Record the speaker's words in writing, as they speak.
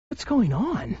What's going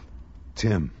on?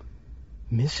 Tim.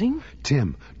 Missing?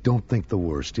 Tim, don't think the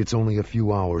worst. It's only a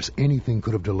few hours. Anything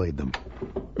could have delayed them.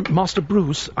 Master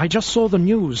Bruce, I just saw the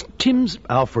news. Tim's...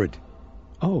 Alfred.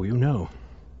 Oh, you know.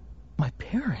 My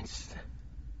parents.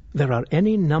 There are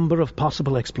any number of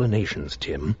possible explanations,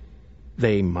 Tim.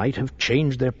 They might have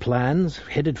changed their plans,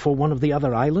 headed for one of the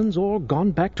other islands, or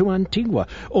gone back to Antigua,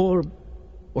 or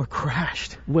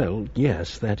crashed. Well,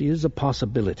 yes, that is a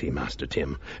possibility, Master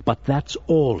Tim. But that's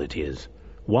all it is.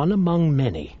 One among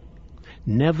many.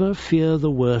 Never fear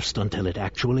the worst until it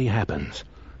actually happens.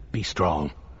 Be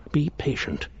strong. Be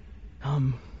patient.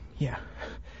 Yeah.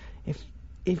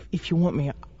 If you want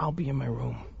me, I'll be in my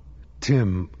room.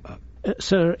 Tim,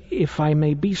 Sir, if I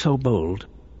may be so bold...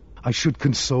 I should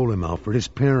console him, Alfred. His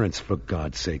parents, for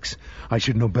God's sakes. I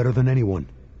should know better than anyone.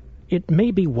 It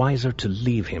may be wiser to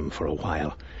leave him for a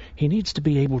while. He needs to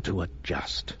be able to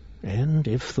adjust. And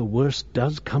if the worst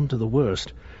does come to the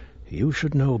worst, you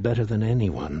should know better than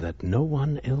anyone that no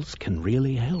one else can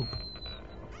really help.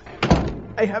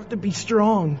 I have to be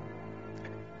strong.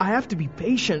 I have to be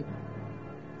patient.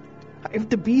 I have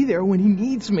to be there when he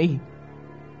needs me.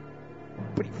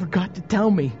 But he forgot to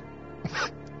tell me.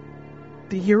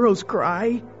 The heroes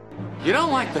cry. You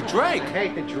don't like the Drake? I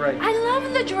hate the Drake. I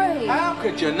love the Drake. How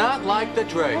could you not like the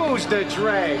Drake? Who's the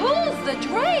Drake? Who's the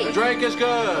Drake? The Drake is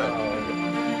good.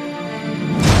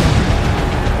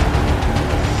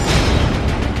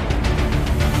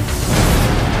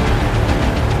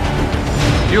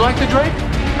 You like the Drake?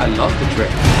 I love the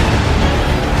Drake.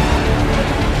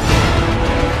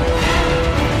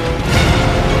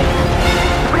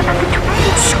 What about the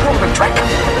Drake? Screw the Drake.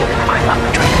 I love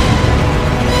the Drake.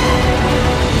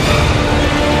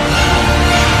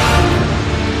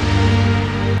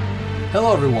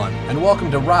 Hello everyone, and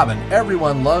welcome to Robin,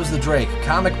 Everyone Loves the Drake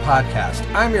comic podcast.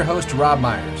 I'm your host, Rob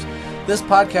Myers. This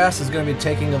podcast is going to be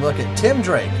taking a look at Tim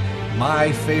Drake,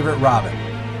 my favorite Robin.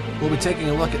 We'll be taking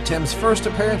a look at Tim's first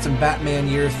appearance in Batman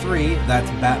Year 3, that's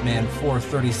Batman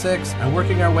 436, and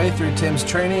working our way through Tim's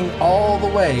training all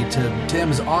the way to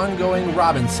Tim's ongoing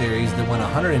Robin series that went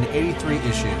 183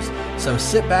 issues. So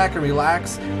sit back and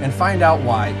relax and find out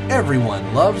why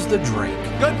everyone loves the Drake.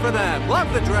 Good for them.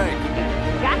 Love the Drake.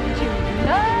 Got to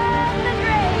love the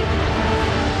Drake.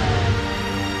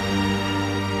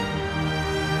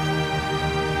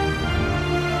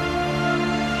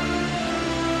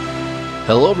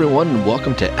 Hello everyone, and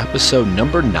welcome to episode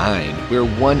number 9. We're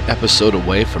one episode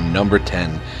away from number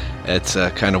 10. It's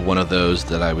kind of one of those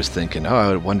that I was thinking,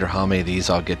 I wonder how many of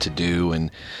these I'll get to do, and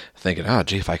thinking,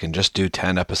 gee, if I can just do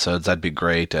 10 episodes, that'd be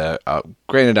great.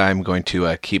 Granted, I'm going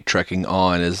to keep trekking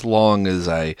on as long as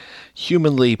I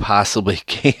humanly possibly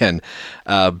can.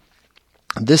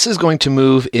 This is going to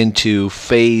move into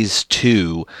phase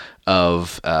 2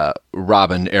 of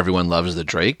Robin, Everyone Loves the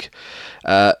Drake.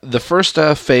 The first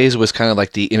phase was kind of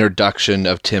like the introduction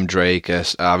of Tim Drake,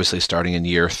 obviously starting in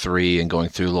year 3 and going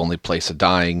through Lonely Place of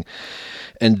Dying.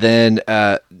 And then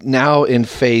now in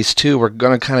phase 2, we're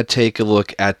going to kind of take a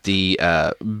look at the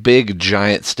big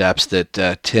giant steps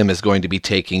that Tim is going to be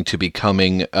taking to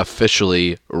becoming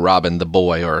officially Robin the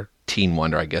Boy, or Teen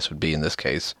Wonder, I guess would be in this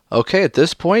case. Okay, at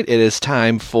this point, it is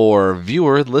time for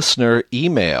viewer-listener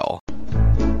email.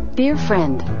 Dear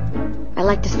friend, I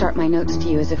like to start my notes to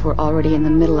you as if we're already in the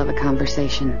middle of a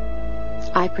conversation.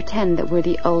 I pretend that we're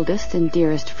the oldest and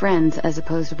dearest friends as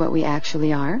opposed to what we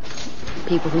actually are.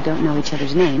 People who don't know each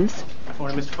other's names.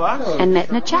 Morning, Mr. Fox. And met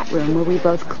in a chat room where we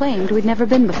both claimed we'd never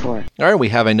been before. All right, we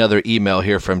have another email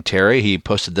here from Terry. He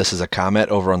posted this as a comment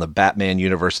over on the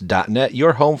BatmanUniverse.net,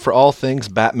 your home for all things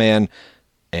Batman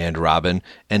and Robin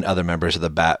and other members of the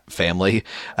Bat family.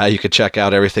 You can check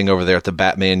out everything over there at the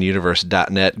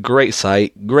BatmanUniverse.net. Great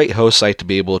site, great host site to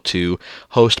be able to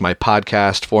host my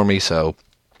podcast for me, so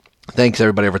thanks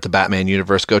everybody over at the Batman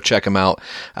Universe. Go check them out.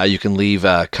 You can leave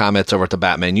comments over at the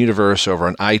Batman Universe, over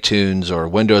on iTunes or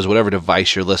Windows, whatever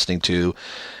device you're listening to,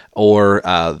 or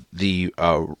the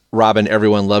Robin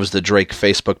Everyone Loves the Drake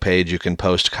Facebook page. You can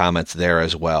post comments there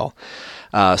as well.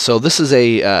 So this is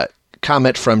a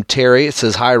comment from Terry. It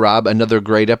says, "Hi Rob, another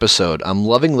great episode. I'm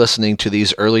loving listening to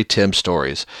these early Tim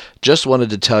stories. Just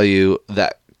wanted to tell you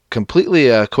that completely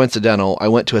coincidental, I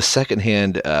went to a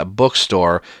secondhand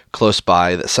bookstore close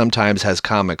by that sometimes has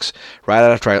comics right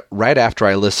after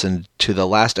I listened to the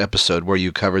last episode where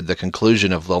you covered the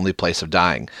conclusion of Lonely Place of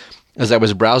Dying. As I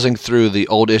was browsing through the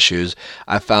old issues,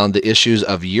 I found the issues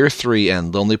of Year 3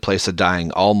 and Lonely Place of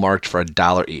Dying all marked for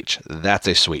 $1 each. That's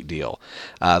a sweet deal.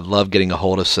 I love getting a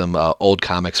hold of some old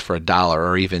comics for $1,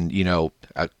 or even,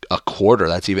 a quarter.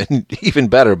 That's even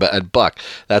better, but $1,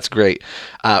 that's great.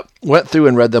 Went through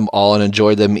and read them all and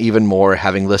enjoyed them even more,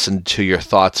 having listened to your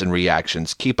thoughts and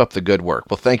reactions. Keep up the good work.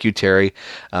 Well, thank you, Terry.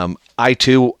 I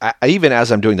too, even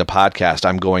as I'm doing the podcast,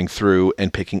 I'm going through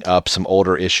and picking up some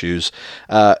older issues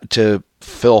to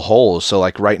fill holes. So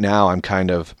like right now, I'm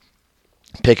kind of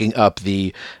picking up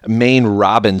the main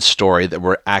Robin story that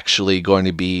we're actually going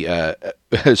to be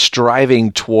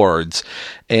striving towards.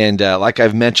 And like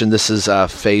I've mentioned, this is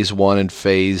phase 1 and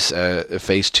phase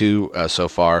 2 so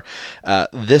far.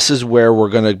 This is where we're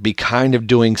going to be kind of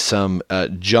doing some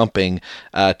jumping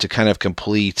to kind of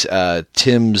complete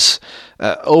Tim's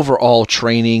overall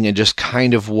training and just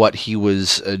kind of what he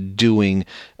was doing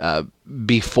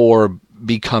before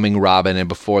becoming Robin and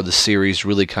before the series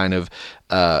really kind of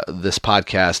this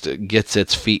podcast gets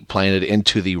its feet planted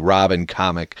into the Robin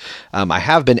comic. I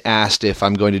have been asked if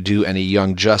I'm going to do any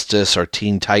Young Justice or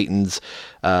Teen Titans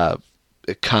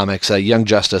comics. Young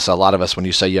Justice, a lot of us, when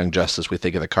you say Young Justice, we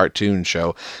think of the cartoon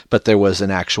show, but there was an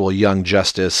actual Young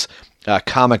Justice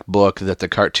comic book that the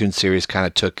cartoon series kind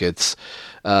of took its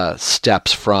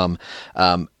steps from.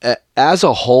 As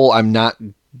a whole, I'm not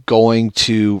going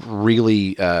to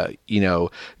really,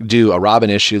 do a Robin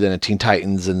issue, then a Teen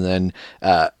Titans, and then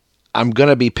I'm going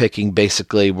to be picking,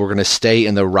 basically, we're going to stay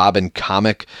in the Robin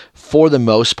comic for the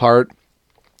most part,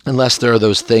 unless there are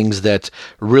those things that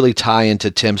really tie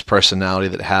into Tim's personality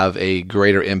that have a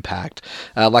greater impact.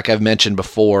 Like I've mentioned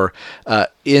before,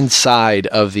 inside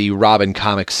of the Robin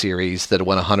comic series that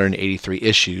went 183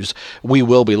 issues, we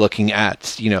will be looking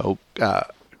at,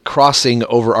 crossing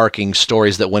overarching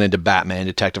stories that went into Batman,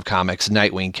 Detective Comics,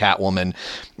 Nightwing, Catwoman,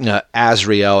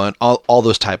 Azrael, and all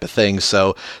those type of things.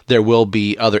 So there will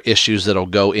be other issues that'll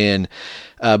go in,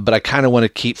 but I kind of want to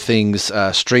keep things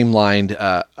streamlined.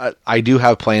 I do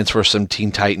have plans for some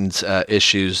Teen Titans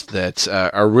issues that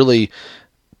are really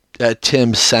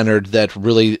Tim-centered, that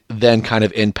really then kind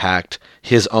of impact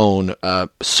his own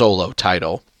solo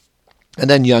title. And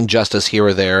then Young Justice here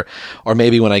or there, or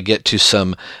maybe when I get to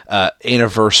some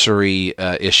anniversary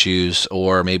issues,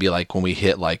 or maybe like when we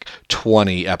hit like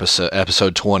 20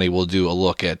 episode 20, we'll do a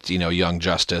look at Young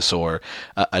Justice or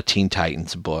a Teen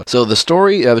Titans book. So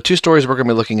the two stories we're going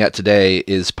to be looking at today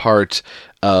is part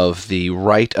of the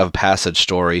Rite of Passage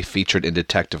story featured in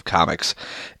Detective Comics,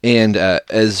 and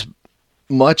as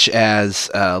much as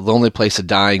Lonely Place of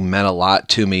Dying meant a lot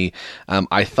to me,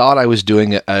 I thought I was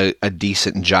doing a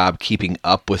decent job keeping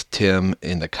up with Tim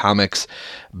in the comics,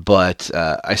 but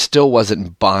I still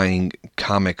wasn't buying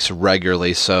comics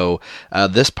regularly. So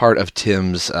this part of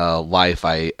Tim's life,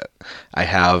 I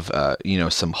have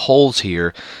some holes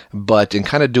here, but in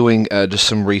kind of doing just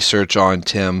some research on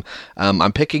Tim,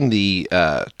 I'm picking the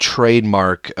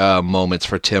trademark moments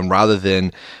for Tim rather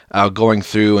than going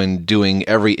through and doing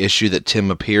every issue that Tim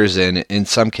appears in. In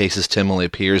some cases, Tim only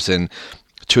appears in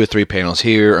 2 or 3 panels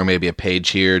here, or maybe a page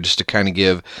here, just to kind of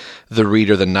give the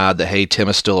reader the nod that, hey, Tim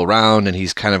is still around, and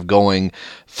he's kind of going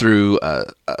through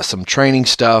some training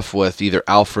stuff with either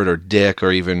Alfred or Dick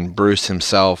or even Bruce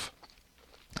himself.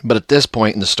 But at this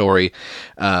point in the story,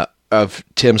 of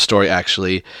Tim's story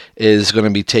actually, is going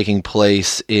to be taking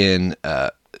place in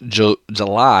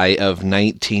July of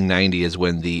 1990 is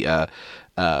when the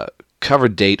cover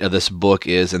date of this book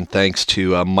is, and thanks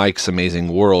to Mike's Amazing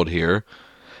World here.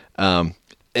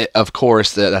 Of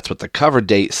course, that's what the cover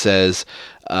date says,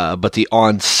 but the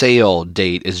on-sale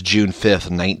date is June 5th,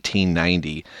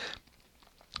 1990.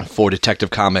 For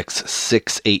Detective Comics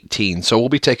 618. So we'll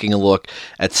be taking a look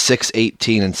at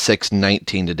 618 and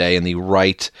 619 today in the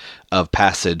Rite of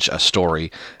Passage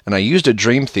story. And I used a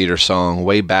Dream Theater song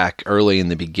way back early in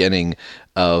the beginning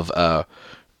of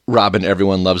Robin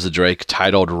Everyone Loves the Drake,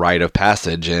 titled Rite of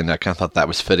Passage, and I kind of thought that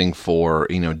was fitting for,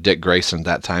 Dick Grayson at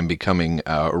that time becoming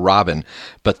Robin,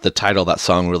 but the title of that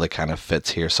song really kind of fits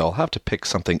here, so I'll have to pick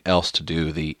something else to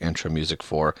do the intro music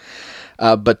for.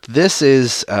 But this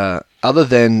is, other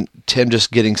than Tim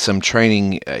just getting some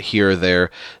training here or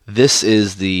there, this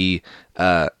is the,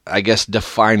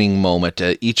 defining moment.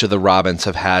 Each of the Robins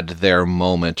have had their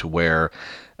moment where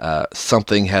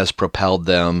something has propelled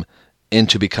them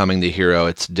into becoming the hero.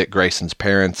 It's Dick Grayson's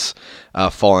parents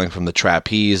falling from the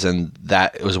trapeze, and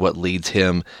that was what leads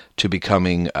him to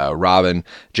becoming Robin.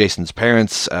 Jason's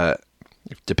parents,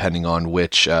 depending on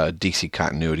which DC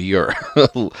continuity you're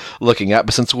looking at,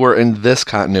 but since we're in this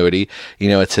continuity,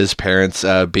 it's his parents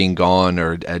being gone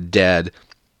or dead,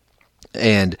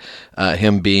 and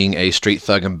him being a street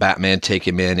thug and Batman take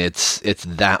him in. It's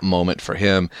that moment for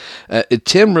him.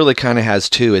 Tim really kind of has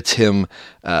too. It's him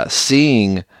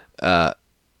seeing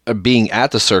being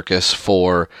at the circus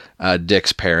for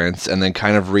Dick's parents, and then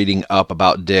kind of reading up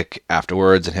about Dick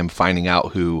afterwards and him finding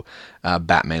out who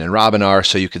Batman and Robin are.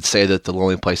 So you could say that The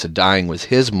Lonely Place of Dying was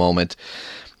his moment.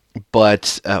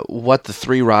 But what the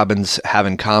three Robins have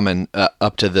in common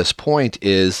up to this point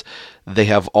is they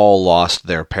have all lost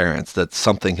their parents, that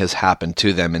something has happened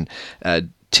to them.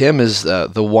 And Tim is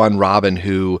the one Robin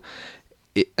who,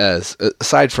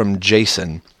 aside from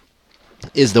Jason,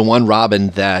 is the one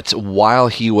Robin that, while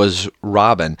he was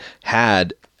Robin,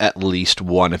 had at least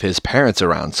one of his parents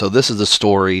around. So this is a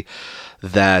story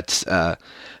that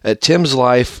Tim's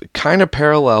life kind of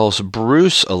parallels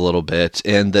Bruce a little bit,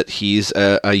 in that he's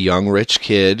a young rich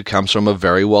kid, comes from a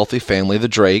very wealthy family, the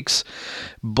Drakes,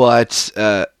 but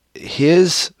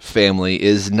his family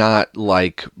is not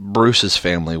like Bruce's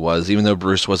family was, even though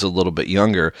Bruce was a little bit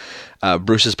younger.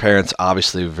 Bruce's parents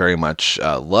obviously very much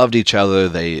loved each other.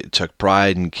 They took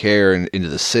pride and care into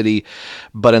the city.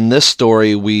 But in this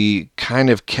story, we kind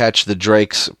of catch the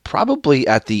Drakes probably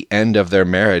at the end of their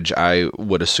marriage. I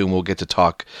would assume we'll get to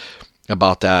talk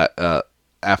about that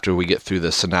after we get through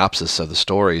the synopsis of the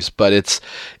stories. But it's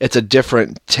a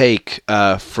different take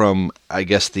from, I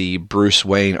guess, the Bruce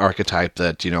Wayne archetype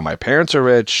that, my parents are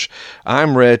rich,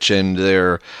 I'm rich, and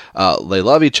they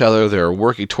love each other, they're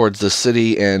working towards the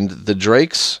city, and the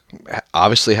Drakes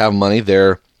obviously have money,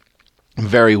 they're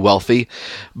very wealthy,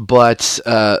 but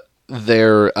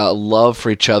their love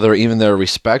for each other, even their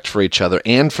respect for each other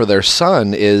and for their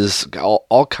son, is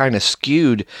all kind of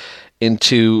skewed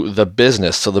into the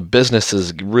business. So the business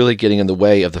is really getting in the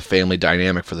way of the family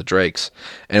dynamic for the Drakes.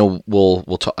 And we'll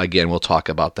talk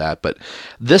about that. But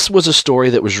this was a story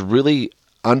that was really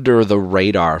under the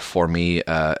radar for me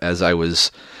as I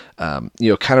was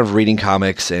kind of reading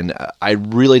comics, and I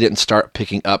really didn't start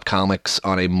picking up comics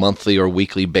on a monthly or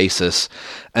weekly basis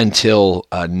until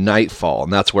Nightfall,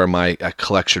 and that's where my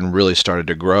collection really started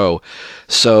to grow.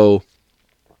 So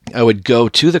I would go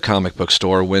to the comic book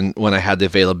store when I had the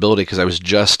availability, because I was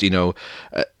just,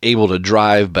 able to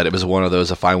drive, but it was one of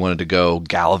those, if I wanted to go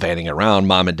gallivanting around,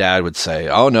 Mom and Dad would say,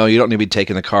 oh no, you don't need to be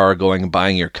taking the car, going and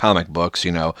buying your comic books,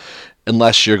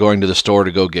 unless you're going to the store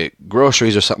to go get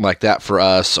groceries or something like that for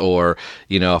us, or,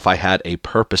 if I had a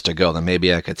purpose to go, then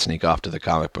maybe I could sneak off to the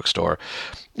comic book store.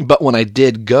 But when I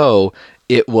did go,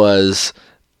 it was,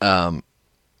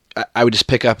 I would just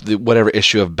pick up whatever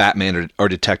issue of Batman or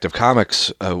Detective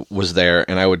Comics was there,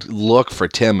 and I would look for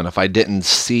Tim, and if I didn't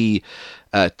see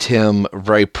Tim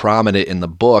very prominent in the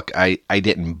book, I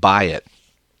didn't buy it.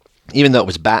 Even though it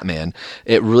was Batman,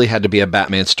 it really had to be a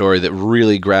Batman story that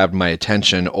really grabbed my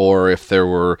attention, or if there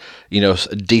were,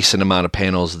 a decent amount of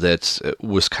panels that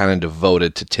was kind of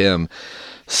devoted to Tim.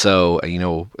 So,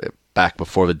 back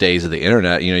before the days of the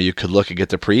internet, you could look and get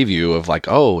the preview of like,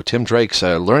 oh, Tim Drake's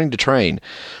learning to train.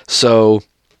 So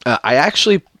I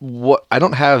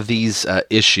don't have these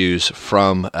issues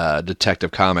from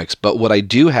Detective Comics, but what I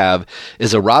do have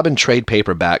is a Robin trade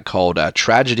paperback called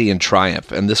Tragedy and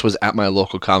Triumph, and this was at my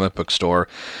local comic book store.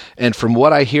 And from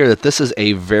what I hear, that this is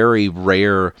a very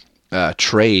rare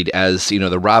trade, as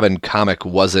the Robin comic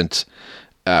wasn't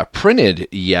printed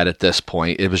yet at this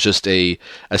point. It was just a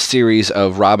series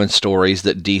of Robin stories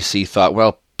that DC thought,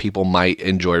 well, people might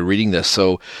enjoy reading this.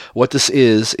 So what this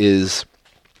is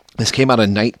this came out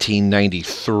in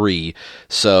 1993,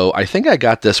 so I think I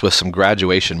got this with some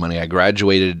graduation money. I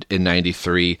graduated in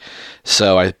 93,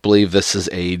 so I believe this is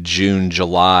a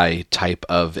June-July type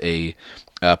of a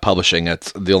publishing.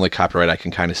 That's the only copyright I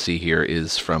can kind of see here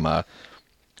is from, it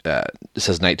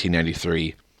says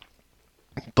 1993.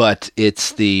 But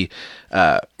it's the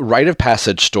rite of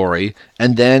passage story,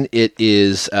 and then it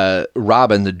is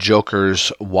Robin, the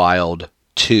Joker's Wild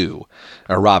 2.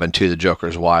 Or Robin 2, the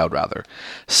Joker's Wild, rather.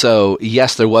 So,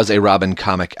 yes, there was a Robin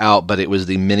comic out, but it was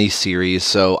the mini-series,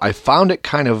 so I found it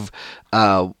kind of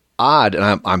odd,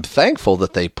 and I'm thankful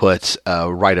that they put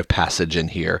Rite of Passage in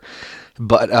here,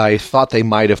 but I thought they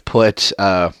might have put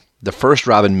the first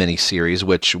Robin mini-series,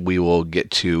 which we will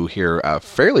get to here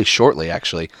fairly shortly,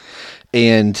 actually,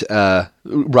 and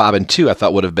Robin 2 I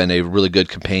thought would have been a really good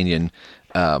companion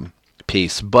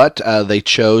piece, but they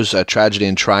chose Tragedy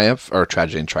and Triumph,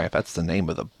 that's the name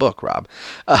of the book, Rob.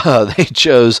 They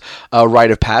chose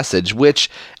Rite of Passage, which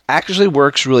actually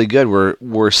works really good.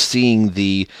 We're seeing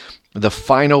the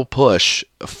final push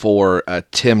for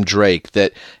Tim Drake,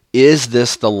 that is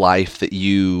this the life that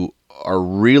you are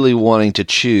really wanting to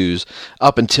choose?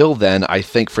 Up until then, I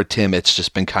think for Tim, it's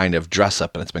just been kind of dress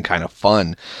up and it's been kind of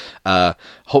fun.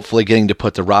 Hopefully getting to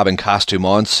put the Robin costume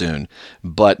on soon.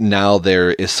 But now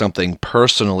there is something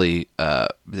personally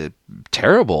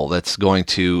terrible that's going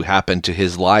to happen to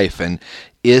his life. And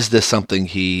Is this something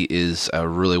he is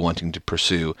really wanting to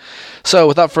pursue? So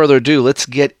without further ado, let's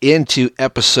get into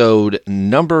episode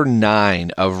number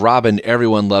 9 of Robin,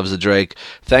 Everyone Loves the Drake.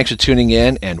 Thanks for tuning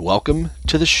in and welcome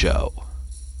to the show.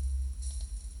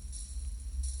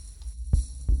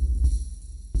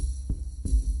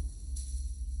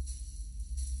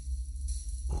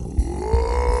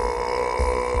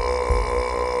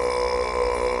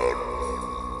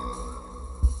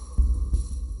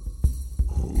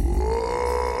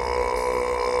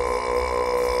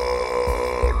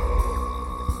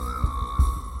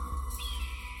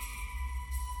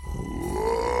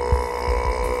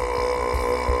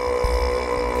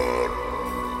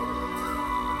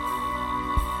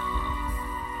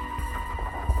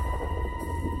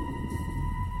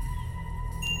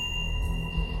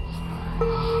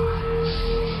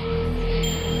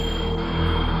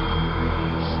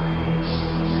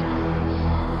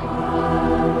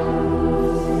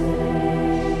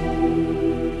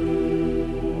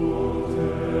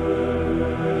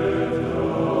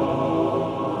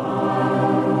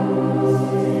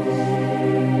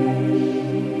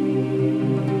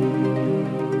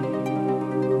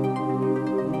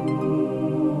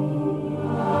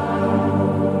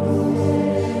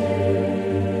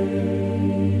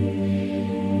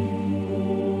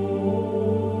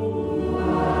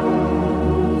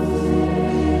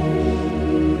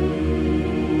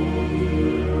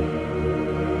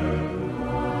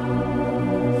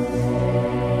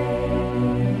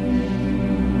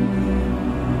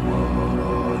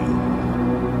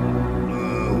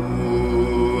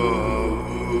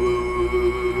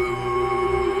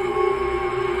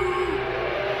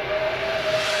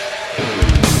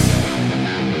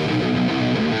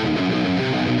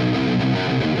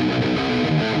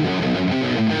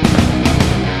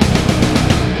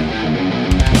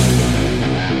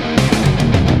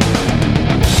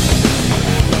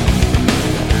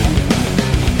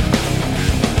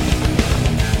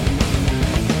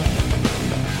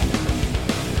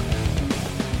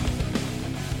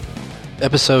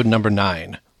 Episode number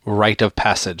 9, Rite of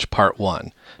Passage, Part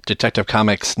 1. Detective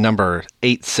Comics number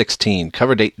 816.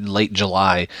 Cover date late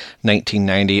July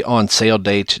 1990. On sale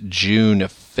date June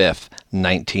 5th,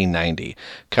 1990.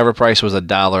 Cover price was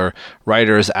 $1.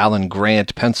 Writers Alan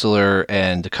Grant. Penciler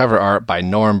and cover art by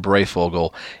Norm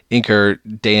Breyfogle. Inker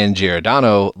Dan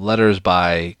Giordano. Letters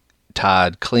by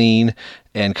Todd Clean.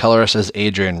 And colorist is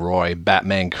Adrian Roy.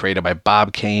 Batman created by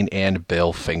Bob Kane and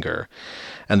Bill Finger.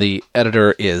 And the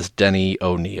editor is Denny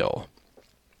O'Neil.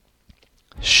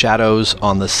 Shadows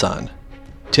on the Sun.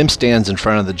 Tim stands in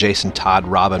front of the Jason Todd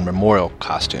Robin memorial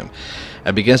costume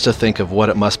and begins to think of what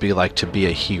it must be like to be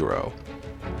a hero.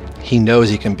 He knows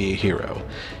he can be a hero.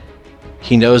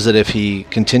 He knows that if he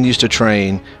continues to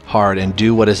train hard and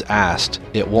do what is asked,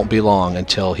 it won't be long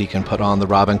until he can put on the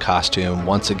Robin costume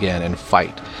once again and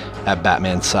fight at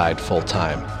Batman's side full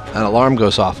time. An alarm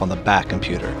goes off on the Bat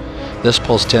computer. This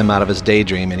pulls Tim out of his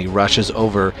daydream and he rushes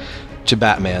over to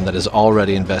Batman that is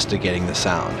already investigating the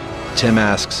sound. Tim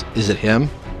asks, "Is it him?"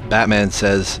 Batman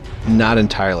says, "Not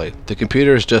entirely. The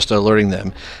computer is just alerting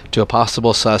them to a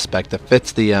possible suspect that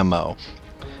fits the MO.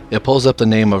 It pulls up the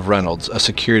name of Reynolds, a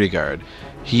security guard.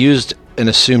 He used an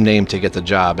assumed name to get the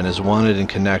job and is wanted in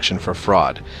connection for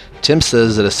fraud. Tim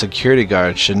says that a security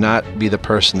guard should not be the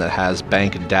person that has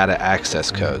bank data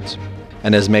access codes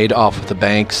and has made off with the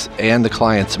bank's and the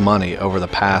client's money over the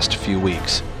past few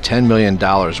weeks, $10 million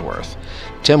worth.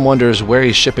 Tim wonders where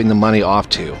he's shipping the money off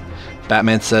to.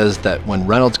 Batman says that when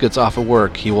Reynolds gets off of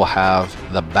work, he will have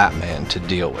the Batman to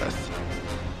deal with.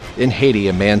 In Haiti,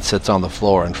 a man sits on the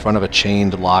floor in front of a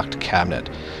chained, locked cabinet,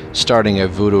 starting a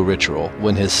voodoo ritual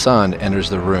when his son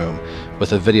enters the room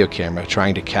with a video camera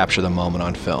trying to capture the moment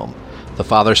on film. The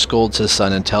father scolds his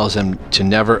son and tells him to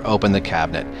never open the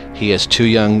cabinet. He is too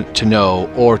young to know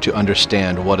or to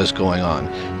understand what is going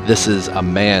on. This is a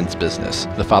man's business.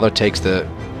 The father takes the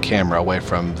camera away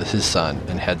from his son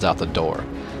and heads out the door.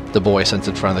 The boy sits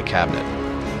in front of the cabinet,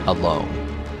 alone.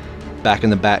 Back in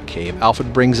the Batcave,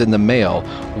 Alfred brings in the mail.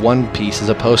 One piece is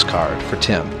a postcard for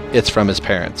Tim. It's from his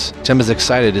parents. Tim is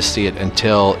excited to see it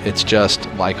until it's just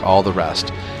like all the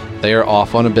rest. They are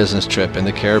off on a business trip in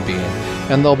the Caribbean,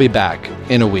 and they'll be back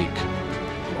in a week,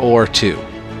 or 2,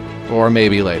 or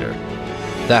maybe later.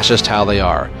 That's just how they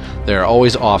are. They're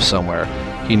always off somewhere.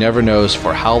 He never knows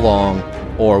for how long,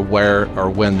 or where,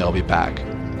 or when they'll be back.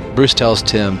 Bruce tells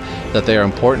Tim that they are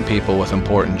important people with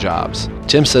important jobs.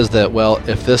 Tim says that, well,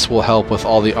 if this will help with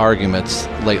all the arguments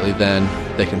lately, then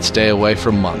they can stay away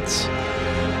for months.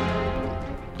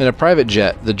 In a private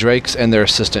jet, the Drakes and their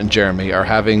assistant Jeremy are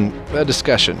having a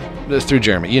discussion through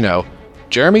Jeremy. You know,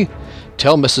 Jeremy?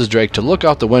 Tell Mrs. Drake to look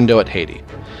out the window at Haiti.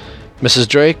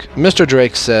 Mr.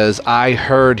 Drake says, I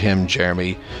heard him,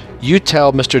 Jeremy. You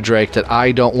tell Mr. Drake that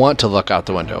I don't want to look out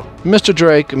the window.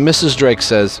 Mrs. Drake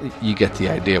says, you get the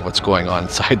idea of what's going on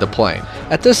inside the plane.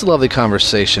 At this lovely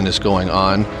conversation is going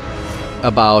on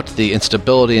about the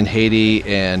instability in Haiti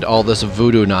and all this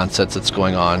voodoo nonsense that's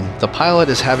going on, the pilot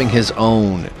is having his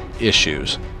own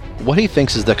issues. What he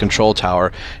thinks is the control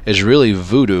tower is really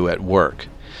voodoo at work.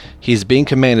 He's being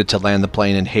commanded to land the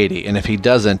plane in Haiti, and if he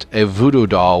doesn't, a voodoo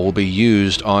doll will be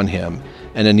used on him,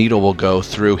 and a needle will go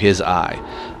through his eye.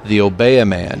 The Obeah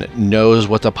man knows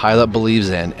what the pilot believes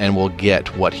in and will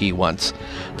get what he wants.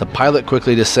 The pilot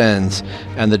quickly descends,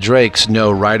 and the Drakes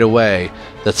know right away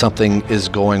that something is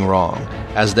going wrong.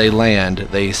 As they land,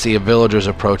 they see villagers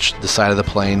approach the side of the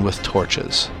plane with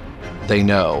torches. They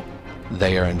know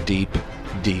they are in deep,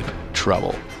 deep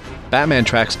trouble. Batman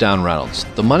tracks down Reynolds.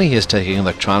 The money he is taking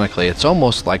electronically, it's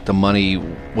almost like the money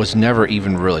was never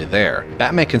even really there.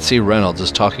 Batman can see Reynolds is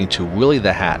talking to Willie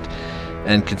the Hat,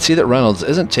 and can see that Reynolds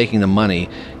isn't taking the money.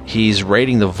 He's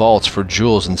raiding the vaults for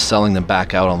jewels and selling them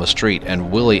back out on the street, and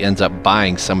Willie ends up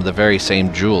buying some of the very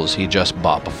same jewels he just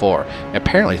bought before.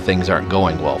 Apparently things aren't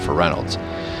going well for Reynolds.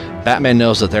 Batman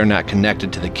knows that they're not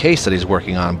connected to the case that he's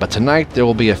working on, but tonight there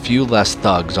will be a few less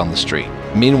thugs on the street.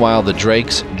 Meanwhile, the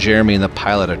Drakes, Jeremy, and the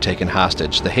pilot are taken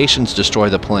hostage. The Haitians destroy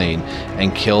the plane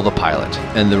and kill the pilot,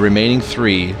 and the remaining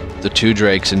three, the two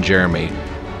Drakes and Jeremy,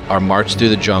 are marched through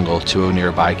the jungle to a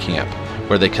nearby camp,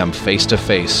 where they come face to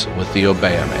face with the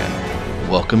Obeah man.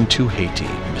 Welcome to Haiti,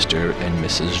 Mr. and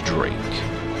Mrs. Drake.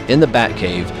 In the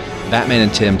Batcave, Batman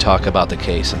and Tim talk about the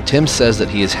case, and Tim says that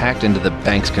he has hacked into the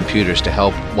bank's computers to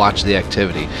help watch the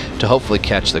activity, to hopefully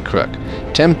catch the crook.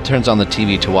 Tim turns on the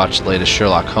TV to watch the latest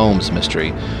Sherlock Holmes mystery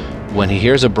when he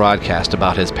hears a broadcast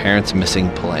about his parents' missing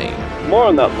plane. More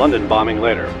on that London bombing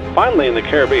later. Finally, in the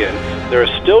Caribbean, there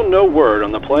is still no word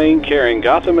on the plane carrying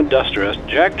Gotham industrialist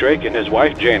Jack Drake and his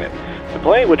wife Janet. The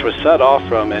plane, which was set off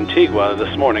from Antigua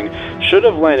this morning, should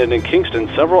have landed in Kingston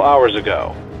several hours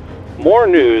ago. More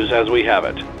news as we have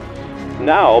it.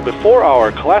 Now, before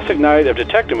our classic night of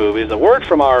detective movies, a word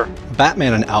from our...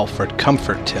 Batman and Alfred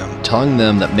comfort Tim, telling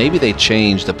them that maybe they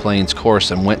changed the plane's course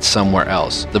and went somewhere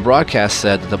else. The broadcast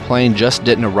said that the plane just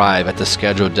didn't arrive at the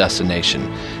scheduled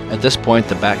destination. At this point,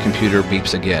 the Bat computer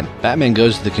beeps again. Batman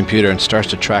goes to the computer and starts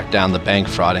to track down the bank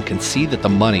fraud and can see that the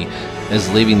money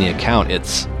is leaving the account.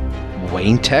 It's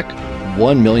Wayne Tech?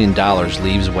 $1 million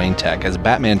leaves Wayne Tech as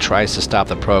Batman tries to stop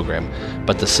the program,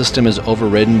 but the system is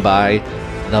overridden by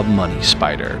the Money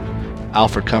Spider.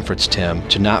 Alfred comforts Tim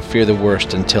to not fear the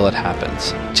worst until it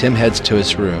happens. Tim heads to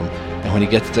his room, and when he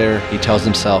gets there, he tells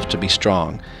himself to be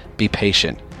strong, be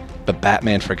patient. But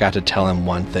Batman forgot to tell him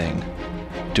one thing.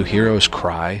 Do heroes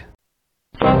cry?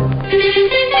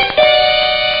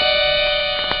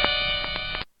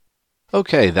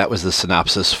 Okay, that was the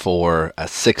synopsis for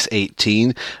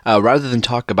 618. Rather than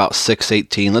talk about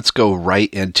 618, let's go right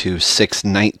into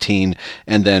 619,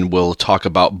 and then we'll talk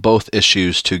about both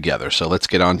issues together. So let's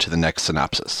get on to the next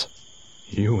synopsis.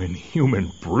 You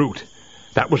inhuman brute.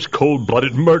 That was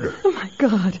cold-blooded murder. Oh, my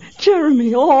God.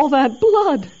 Jeremy, all that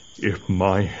blood. If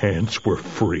my hands were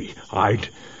free, I'd...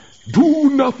 Do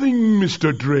nothing,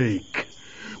 Mr. Drake.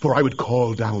 For I would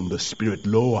call down the spirit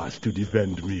Loas to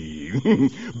defend me.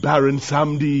 Baron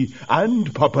Samedi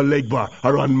and Papa Legba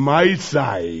are on my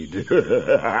side.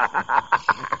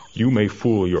 You may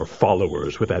fool your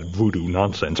followers with that voodoo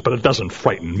nonsense, but it doesn't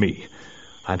frighten me.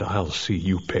 And I'll see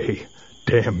you pay.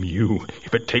 Damn you.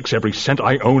 If it takes every cent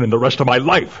I own in the rest of my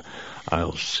life,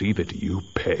 I'll see that you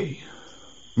pay.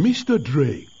 Mr.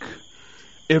 Drake,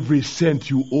 every cent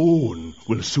you own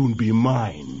will soon be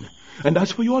mine. And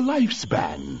as for your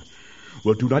lifespan,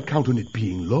 well, do not count on it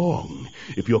being long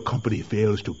if your company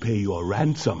fails to pay your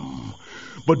ransom.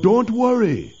 But don't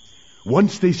worry.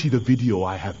 Once they see the video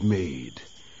I have made,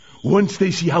 once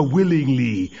they see how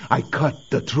willingly I cut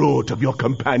the throat of your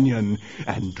companion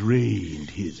and drained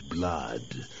his blood,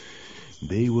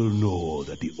 they will know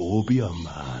that the Obeah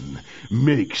man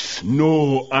makes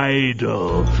no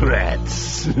idle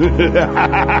threats.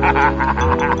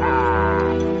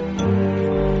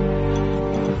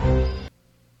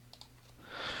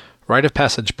 Rite of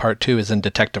Passage Part 2 is in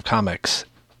Detective Comics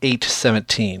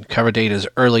 8/17. Cover date is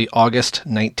early August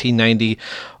 1990.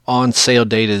 On sale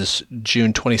date is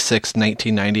June 26,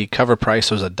 1990. Cover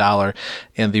price was $1.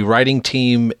 And the writing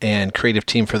team and creative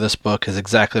team for this book is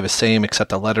exactly the same, except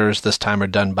the letters this time are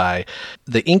done by...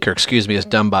 The inker, is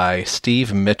done by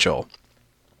Steve Mitchell.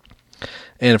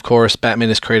 And of course, Batman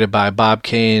is created by Bob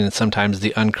Kane and sometimes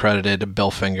the uncredited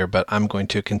Bill Finger, but I'm going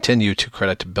to continue to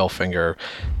credit Bill Finger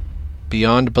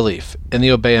beyond belief. In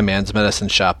the Obeah-Man's medicine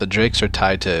shop, the Drakes are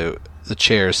tied to the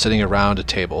chairs sitting around a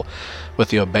table, with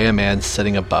the Obeah-Man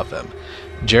sitting above them.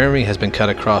 Jeremy has been cut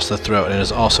across the throat and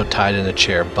is also tied in a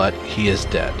chair, but he is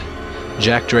dead.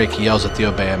 Jack Drake yells at the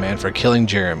Obeah-Man for killing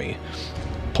Jeremy.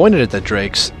 Pointed at the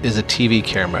Drakes is a TV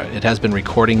camera. It has been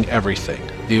recording everything.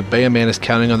 The Obeah-Man is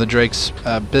counting on the Drakes'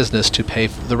 business to pay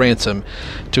the ransom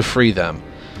to free them.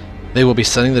 They will be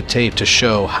sending the tape to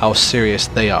show how serious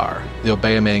they are. The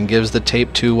Obeah-Man gives the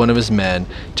tape to one of his men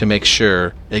to make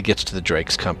sure it gets to the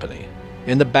Drakes' company.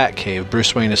 In the Batcave,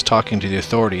 Bruce Wayne is talking to the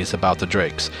authorities about the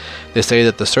Drakes. They say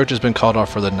that the search has been called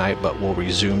off for the night but will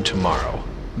resume tomorrow.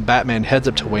 Batman heads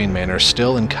up to Wayne Manor,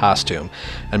 still in costume,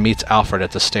 and meets Alfred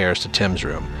at the stairs to Tim's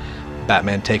room.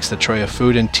 Batman takes the tray of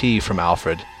food and tea from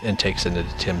Alfred and takes it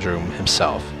into Tim's room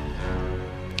himself.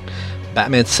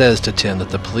 Batman says to Tim that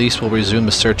the police will resume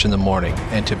the search in the morning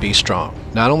and to be strong,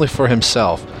 not only for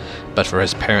himself, but for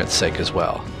his parents' sake as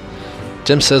well.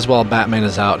 Tim says while Batman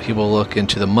is out, he will look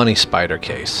into the Money Spider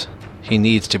case. He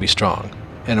needs to be strong,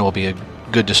 and it will be a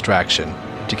good distraction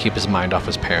to keep his mind off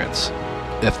his parents,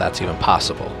 if that's even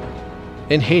possible.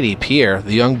 In Haiti, Pierre,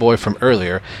 the young boy from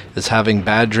earlier, is having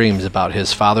bad dreams about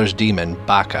his father's demon,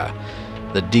 Baka.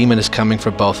 The demon is coming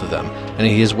for both of them, and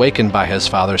he is wakened by his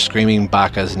father screaming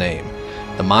Baka's name.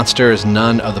 The monster is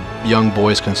none of the young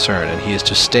boy's concern, and he is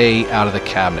to stay out of the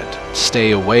cabinet,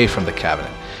 stay away from the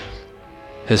cabinet.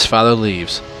 His father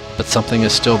leaves, but something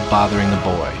is still bothering the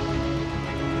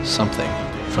boy. Something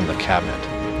from the cabinet.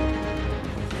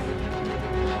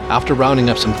 After rounding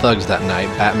up some thugs that night,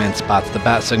 Batman spots the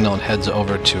bat signal and heads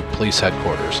over to police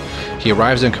headquarters. He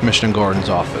arrives in Commissioner Gordon's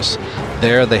office.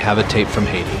 There, they have a tape from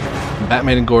Haiti.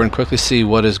 Batman and Gordon quickly see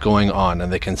what is going on,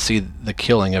 and they can see the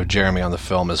killing of Jeremy on the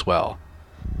film as well.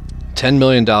 $10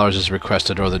 million is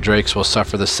requested, or the Drakes will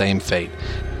suffer the same fate.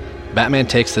 Batman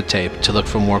takes the tape to look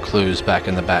for more clues back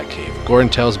in the Batcave. Gordon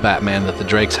tells Batman that the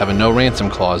Drakes have a no ransom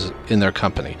clause in their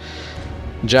company.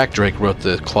 Jack Drake wrote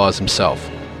the clause himself.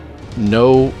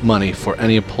 No money for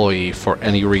any employee for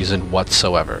any reason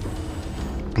whatsoever.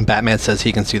 Batman says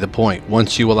he can see the point.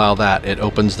 Once you allow that, it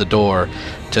opens the door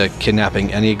to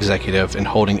kidnapping any executive and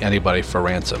holding anybody for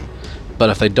ransom. But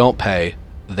if they don't pay,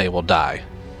 they will die.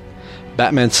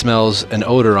 Batman smells an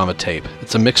odor on the tape.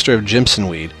 It's a mixture of Jimson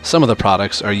weed. Some of the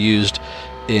products are used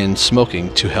in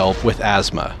smoking to help with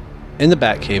asthma. In the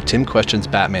Batcave, Tim questions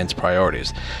Batman's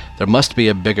priorities. There must be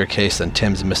a bigger case than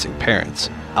Tim's missing parents.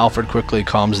 Alfred quickly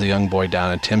calms the young boy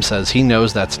down, and Tim says he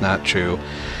knows that's not true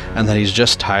and that he's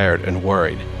just tired and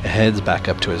worried, and heads back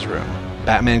up to his room.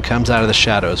 Batman comes out of the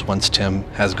shadows once Tim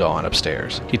has gone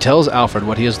upstairs. He tells Alfred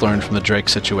what he has learned from the Drake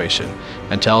situation,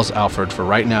 and tells Alfred for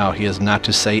right now he is not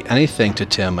to say anything to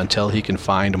Tim until he can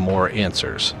find more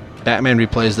answers. Batman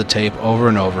replays the tape over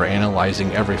and over,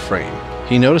 analyzing every frame.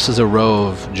 He notices a row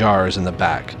of jars in the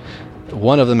back.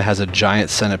 One of them has a giant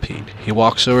centipede. He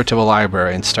walks over to a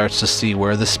library and starts to see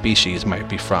where the species might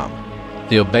be from.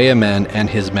 The Obeah-Man and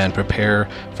his men prepare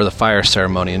for the fire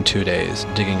ceremony in 2 days,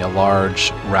 digging a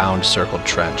large, round-circled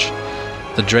trench.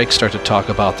 The Drakes start to talk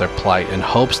about their plight in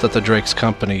hopes that the Drakes'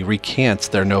 company recants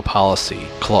their no-policy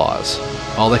clause.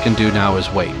 All they can do now is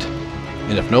wait.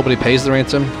 And if nobody pays the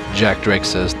ransom, Jack Drake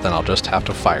says, then I'll just have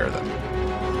to fire them.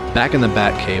 Back in the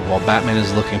Batcave, while Batman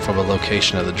is looking for the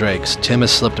location of the Drakes, Tim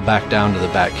has slipped back down to the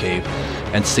Batcave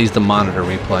and sees the monitor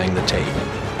replaying the tape.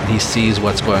 And he sees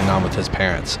what's going on with his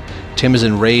parents. Tim is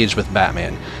enraged with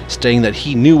Batman, stating that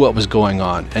he knew what was going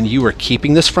on, and you were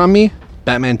keeping this from me?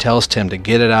 Batman tells Tim to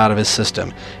get it out of his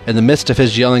system. In the midst of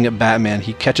his yelling at Batman,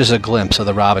 he catches a glimpse of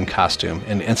the Robin costume,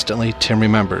 and instantly Tim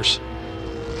remembers.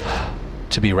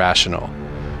 To be rational.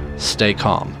 Stay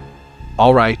calm.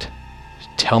 All right,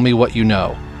 tell me what you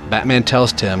know. Batman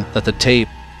tells Tim that the tape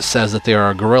says that they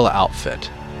are a guerrilla outfit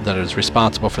that is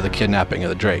responsible for the kidnapping of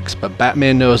the Drakes, but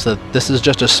Batman knows that this is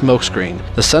just a smokescreen.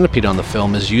 The centipede on the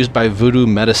film is used by Voodoo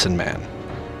Medicine Man.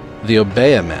 The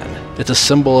Obeah-Men, it's a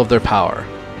symbol of their power,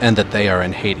 and that they are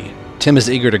in Haiti. Tim is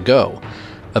eager to go,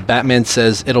 but Batman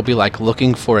says it'll be like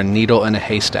looking for a needle in a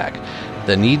haystack.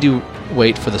 They need to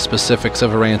wait for the specifics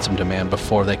of a ransom demand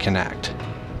before they can act.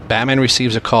 Batman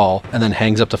receives a call and then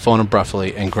hangs up the phone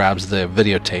abruptly and grabs the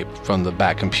videotape from the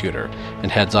Bat computer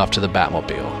and heads off to the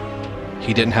Batmobile.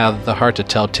 He didn't have the heart to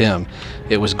tell Tim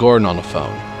it was Gordon on the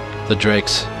phone. The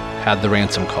Drakes had the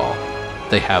ransom call.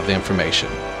 They have the information.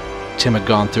 Tim had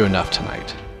gone through enough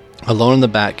tonight. Alone in the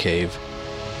Batcave,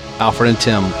 Alfred and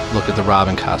Tim look at the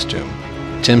Robin costume.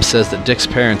 Tim says that Dick's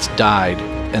parents died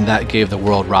and that gave the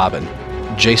world Robin.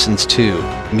 Jason's too.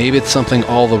 Maybe it's something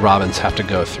all the Robins have to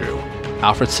go through.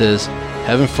 Alfred says,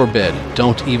 heaven forbid,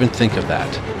 don't even think of that.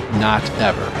 Not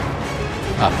ever.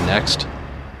 Up next,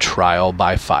 Trial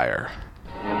by Fire.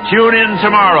 Tune in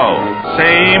tomorrow.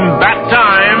 Same bat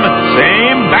time,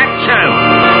 same bat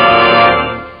channel.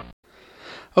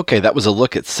 Okay, that was a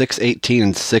look at 618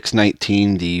 and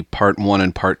 619, the part 1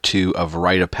 and part 2 of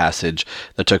Rite of Passage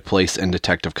that took place in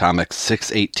Detective Comics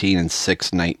 618 and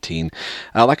 619.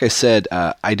 Like I said,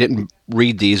 I didn't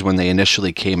read these when they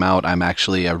initially came out. I'm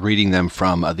actually reading them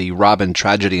from the Robin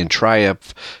Tragedy and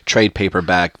Triumph trade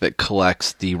paperback that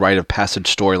collects the Rite of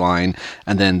Passage storyline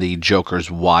and then the Joker's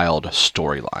Wild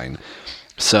storyline.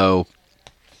 So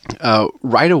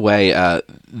right away,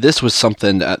 this was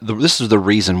something. This is the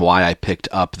reason why I picked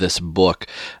up this book.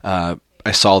 I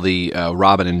saw the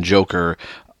Robin and Joker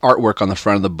artwork on the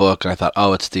front of the book, and I thought,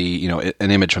 oh, it's the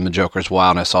an image from the Joker's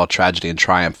Wild. And I saw Tragedy and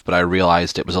Triumph, but I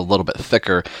realized it was a little bit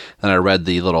thicker. Then I read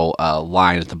the little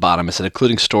line at the bottom. It said,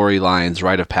 including storylines,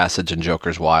 Rite of Passage, and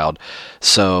Joker's Wild.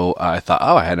 So I thought,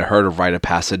 oh, I hadn't heard of Rite of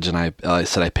Passage, and I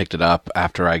said I picked it up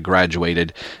after I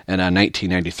graduated in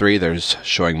 1993. There's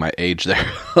showing my age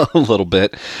there a little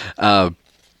bit.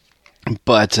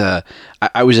 But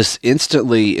I was just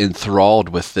instantly enthralled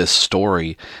with this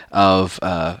story of,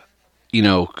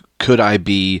 could I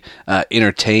be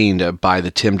entertained by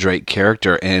the Tim Drake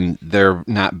character and there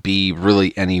not be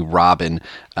really any Robin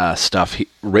stuff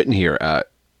written here?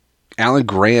 Alan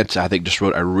Grant, I think, just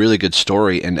wrote a really good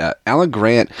story, and Alan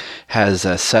Grant has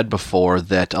said before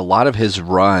that a lot of his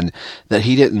run, that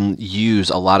he didn't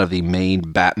use a lot of the main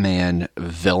Batman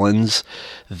villains,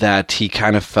 that he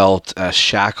kind of felt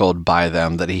shackled by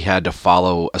them, that he had to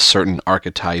follow a certain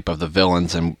archetype of the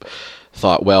villains, and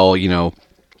thought, well,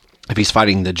 if he's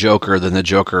fighting the Joker, then the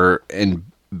Joker and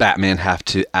Batman have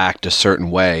to act a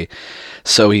certain way.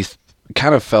 So he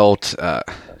kind of felt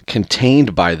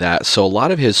contained by that. So a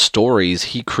lot of his stories,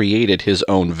 he created his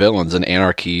own villains, and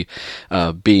Anarchy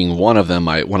being one of them,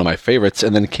 one of my favorites,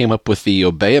 and then came up with the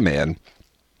Obeah-Man.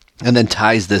 And then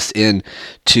ties this in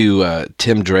to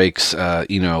Tim Drake's,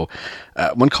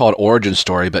 one called origin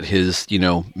story, but his,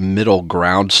 middle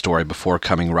ground story before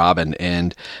coming Robin,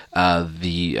 and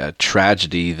the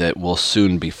tragedy that will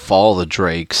soon befall the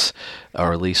Drakes,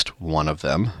 or at least one of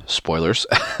them. Spoilers.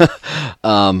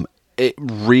 It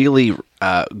really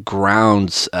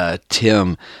grounds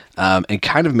Tim and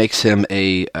kind of makes him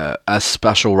a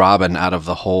special Robin out of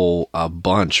the whole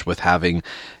bunch, with having,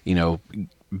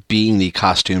 being the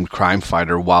costumed crime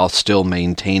fighter while still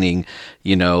maintaining,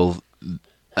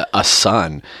 a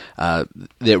son. That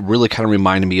really kind of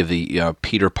reminded me of the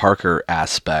Peter Parker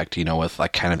aspect, with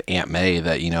like kind of Aunt May,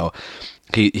 that,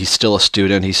 he's still a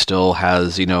student, he still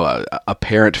has, a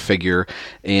parent figure,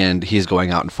 and he's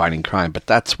going out and fighting crime.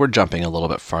 But we're jumping a little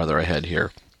bit farther ahead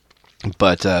here.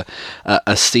 But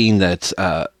a scene that's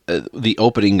the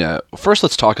opening. First,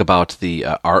 let's talk about the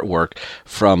artwork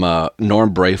from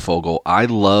Norm Breyfogle. I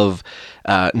love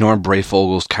Norm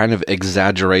Breyfogle's kind of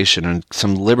exaggeration and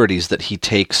some liberties that he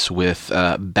takes with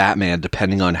Batman,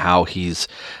 depending on how he's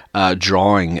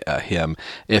drawing him.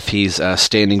 If he's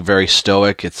standing very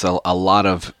stoic, it's a lot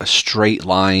of straight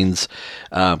lines,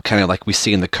 kind of like we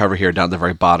see in the cover here down at the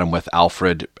very bottom with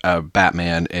Alfred,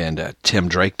 Batman, and Tim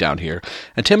Drake down here.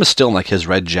 And Tim is still in like his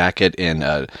red jacket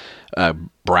and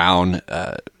brown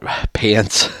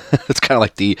pants. It's kind of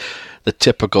like the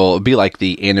typical, it'd be like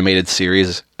the animated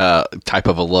series type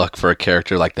of a look for a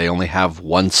character, like they only have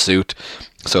one suit.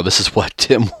 So this is what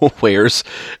Tim wears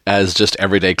as just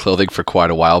everyday clothing for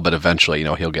quite a while, but eventually,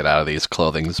 he'll get out of these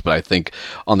clothings. But I think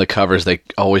on the covers, they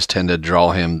always tend to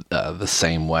draw him the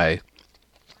same way.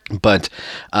 But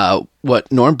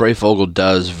what Norm Breyfogle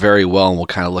does very well, and we'll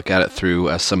kind of look at it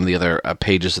through some of the other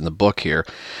pages in the book here,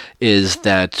 is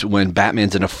that when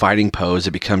Batman's in a fighting pose,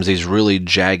 it becomes these really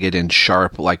jagged and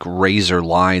sharp, like razor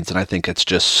lines, and I think it's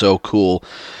just so cool.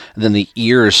 And then the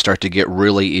ears start to get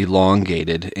really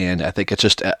elongated, and I think it's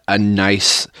just a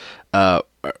nice... a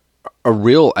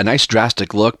nice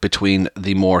drastic look between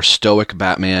the more stoic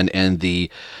Batman and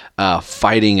the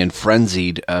fighting and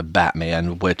frenzied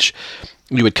Batman, which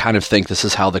you would kind of think this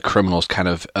is how the criminals kind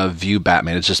of view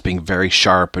Batman, as just being very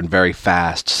sharp and very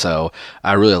fast. So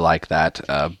I really like that.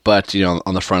 But,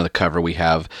 on the front of the cover, we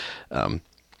have... I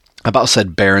about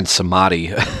said Baron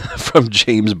Samedi from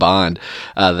James Bond,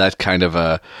 that kind of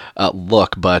a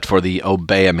look, but for the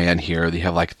Obeah-Man here, they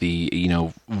have like the,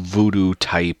 voodoo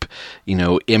type,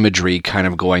 imagery kind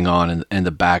of going on in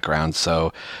the background.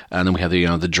 So, and then we have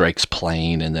the Drake's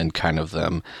plane, and then kind of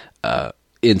them,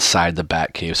 inside the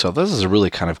Batcave. So this is a really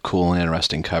kind of cool and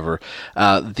interesting cover.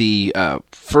 The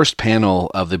first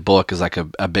panel of the book is like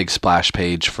a big splash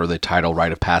page for the title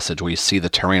Rite of Passage, where you see the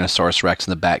Tyrannosaurus Rex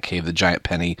in the Batcave, the giant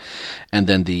penny, and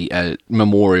then the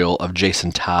memorial of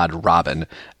Jason Todd, Robin,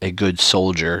 a good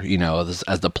soldier,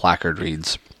 as the placard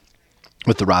reads,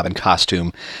 with the Robin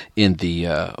costume in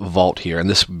the vault here. And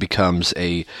this becomes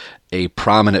a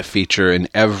prominent feature in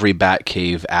every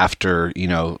Batcave after,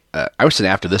 I would say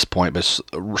after this point, but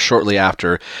shortly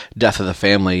after Death of the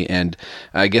Family, and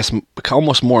I guess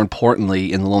almost more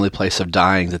importantly in The Lonely Place of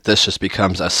Dying, that this just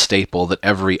becomes a staple that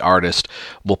every artist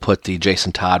will put the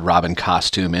Jason Todd Robin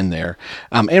costume in there,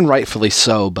 and rightfully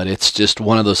so, but it's just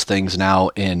one of those things now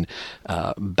in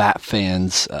Bat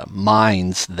fans'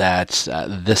 minds that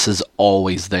this is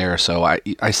always there. So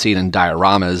I see it in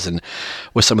dioramas, and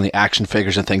with some of the action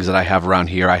figures and things that I have around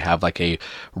here, I have like a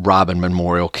Robin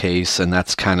memorial case, and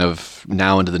that's kind of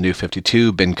now into the New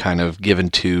 52 been kind of given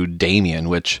to Damian,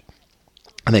 which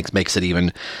I think makes it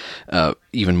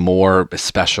even more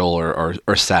special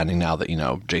or saddening now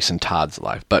that Jason Todd's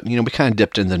alive. But we kind of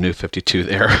dipped in the New 52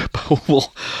 there. But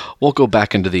we'll go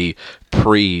back into the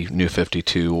pre-New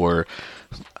 52 or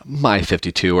My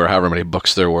 52 or however many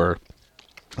books there were.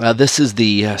 This is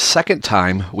the second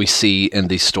time we see in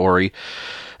the story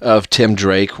of Tim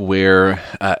Drake where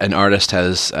an artist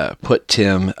has put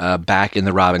Tim back in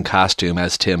the Robin costume,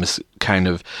 as Tim is kind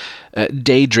of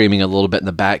daydreaming a little bit in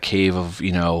the Batcave of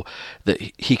that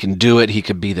he can do it, he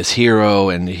could be this hero,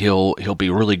 and he'll be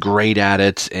really great at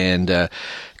it, and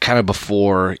kind of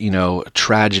before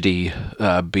tragedy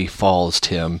befalls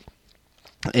Tim,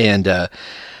 and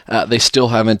they still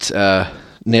haven't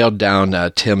nailed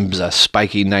down Tim's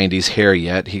spiky 90s hair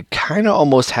yet. He kind of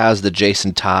almost has the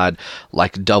Jason Todd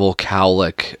like double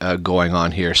cowlick going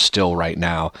on here still right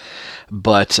now.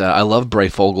 But I love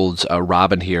Breyfogel's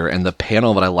Robin here, and the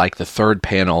panel that I like, the third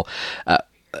panel,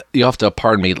 you have to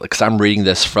pardon me because I'm reading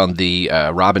this from the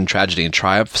Robin Tragedy and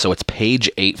Triumph, so it's page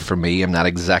 8 for me. I'm not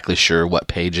exactly sure what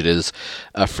page it is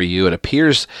for you. It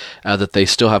appears that they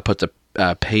still have put the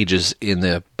pages in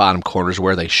the bottom corners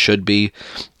where they should be.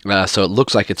 So it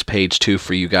looks like it's page 2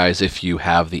 for you guys if you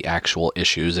have the actual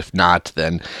issues. If not,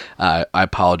 then I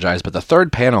apologize. But the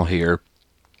third panel here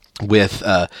with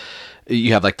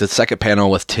you have like the second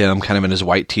panel with Tim kind of in his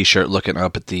white t-shirt looking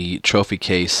up at the trophy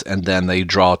case, and then they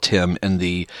draw Tim in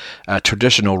the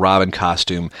traditional Robin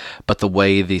costume, but the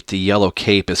way the yellow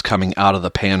cape is coming out of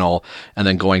the panel and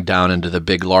then going down into the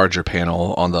big larger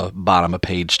panel on the bottom of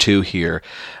page 2 here,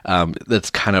 that's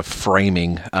kind of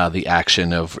framing the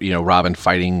action of Robin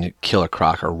fighting Killer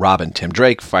Croc, or Robin Tim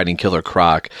Drake fighting Killer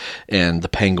Croc and the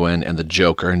Penguin and the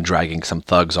Joker and dragging some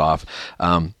thugs off.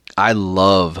 I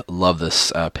love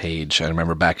this page. I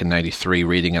remember back in '93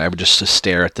 reading it. I would just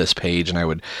stare at this page and I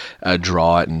would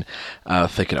draw it and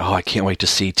thinking, oh, I can't wait to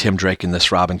see Tim Drake in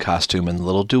this Robin costume. And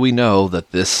little do we know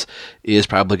that this is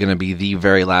probably going to be the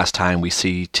very last time we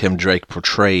see Tim Drake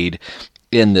portrayed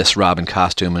in this Robin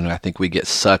costume. And I think we get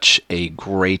such a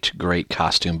great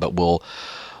costume, but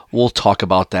we'll talk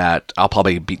about that. I'll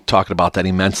probably be talking about that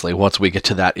immensely once we get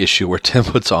to that issue where Tim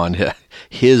puts on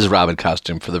his Robin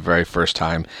costume for the very first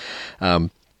time.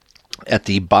 At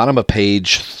the bottom of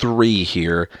page 3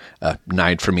 here,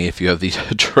 9 for me if you have the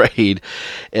trade,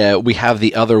 we have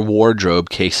the other wardrobe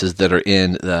cases that are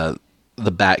in the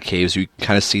Batcaves. You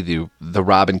kind of see the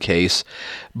Robin case,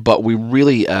 but we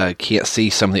really can't see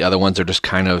some of the other ones. They're just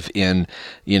kind of in,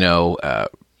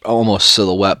 almost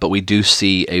silhouette, but we do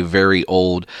see a very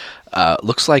old,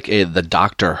 looks like the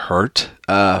Dr. Hurt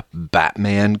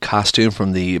Batman costume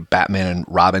from the Batman and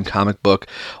Robin comic book,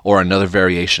 or another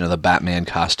variation of the Batman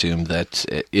costume that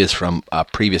is from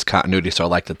previous continuity. So I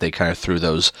like that they kind of threw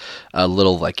those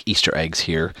little like Easter eggs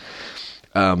here.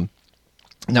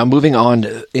 Now, moving on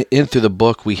in through the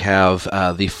book, we have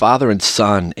the father and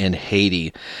son in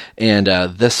Haiti, and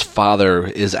this father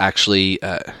is actually,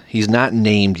 he's not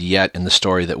named yet in the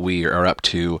story that we are up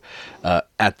to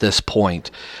at this point,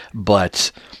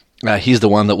 but he's the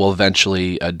one that will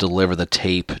eventually deliver the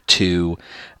tape to,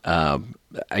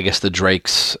 I guess, the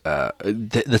Drakes,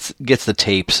 that gets the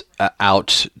tapes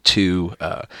out to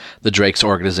the Drakes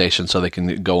organization so they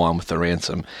can go on with the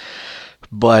ransom.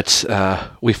 But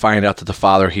we find out that the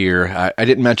father here, I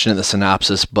didn't mention in the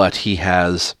synopsis, but he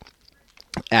has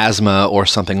asthma or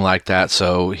something like that,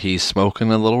 so he's smoking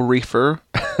a little reefer.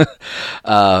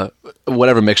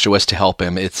 Whatever mixture was to help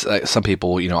him. It's some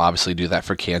people, obviously do that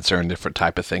for cancer and different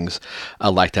type of things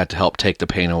like that to help take the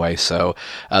pain away. So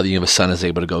the son is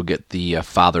able to go get the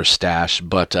father's stash,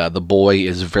 but the boy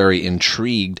is very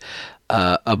intrigued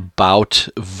about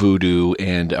voodoo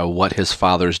and what his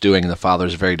father's doing, and the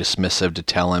father's very dismissive to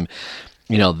tell him,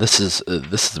 this is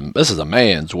a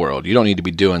man's world. You don't need to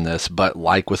be doing this. But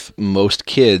like with most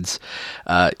kids,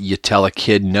 you tell a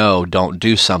kid no, don't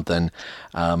do something,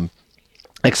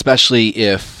 especially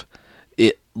if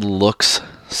it looks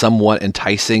somewhat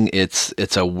enticing.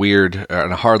 It's a weird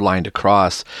and a hard line to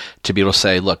cross to be able to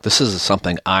say, look, this is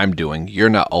something I'm doing. You're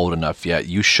not old enough yet.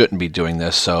 You shouldn't be doing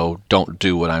this, so don't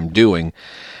do what I'm doing.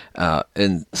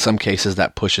 In some cases,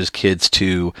 that pushes kids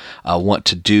to want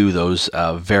to do those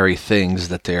very things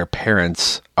that their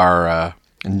parents are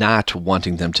not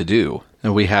wanting them to do.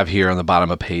 And we have here on the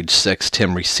bottom of page 6,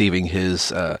 Tim receiving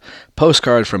his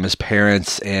postcard from his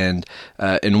parents, and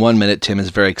in 1 minute, Tim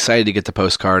is very excited to get the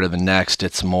postcard, and the next,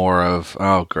 it's more of,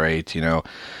 oh, great,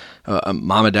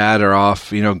 mom and dad are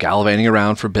off, gallivanting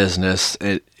around for business.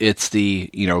 It's the,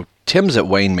 Tim's at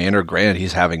Wayne Manor. Granted,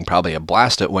 he's having probably a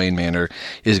blast at Wayne Manor.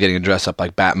 He's getting to dress up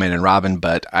like Batman and Robin,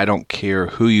 but I don't care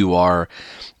who you are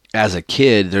as a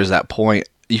kid. There's that point.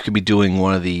 You could be doing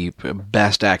one of the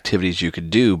best activities you could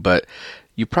do, but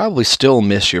you probably still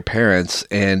miss your parents,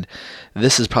 and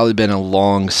this has probably been a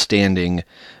long-standing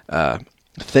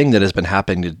thing that has been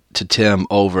happening to Tim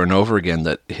over and over again,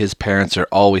 that his parents are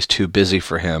always too busy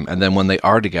for him, and then when they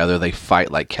are together, they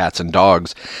fight like cats and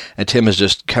dogs, and Tim is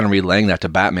just kind of relaying that to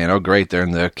Batman. Oh, great, they're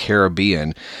in the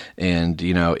Caribbean, and,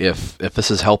 if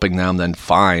this is helping them, then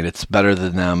fine. It's better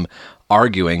than them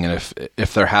arguing, and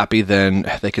if they're happy, then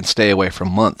they can stay away for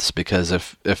months, because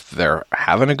if they're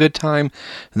having a good time,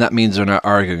 then that means they're not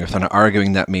arguing. If they're not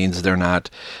arguing, that means they're not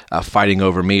fighting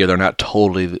over me, or they're not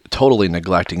totally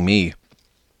neglecting me.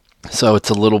 So it's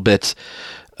a little bit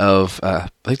of, I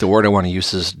think the word I want to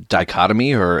use is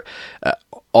dichotomy, or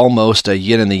almost a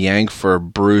yin and the yang for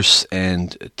Bruce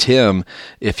and Tim.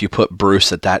 If you put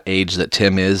Bruce at that age that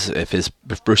Tim is, if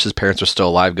Bruce's parents are still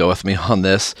alive, go with me on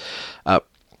this.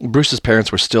 Bruce's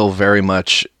parents were still very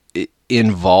much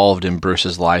involved in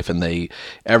Bruce's life, and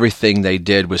everything they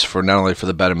did was for not only for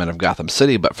the betterment of Gotham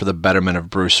City, but for the betterment of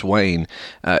Bruce Wayne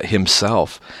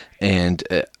himself. And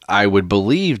I would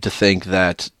believe to think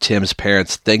that Tim's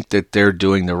parents think that they're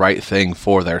doing the right thing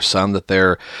for their son, that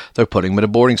they're putting him at a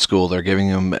boarding school, they're giving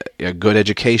him a good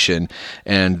education,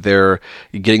 and they're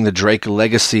getting the Drake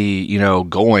legacy,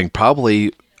 going.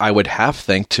 Probably, I would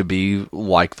think to be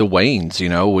like the Waynes.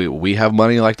 We have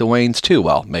money like the Waynes too.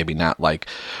 Well, maybe not like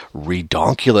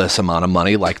redonkulous amount of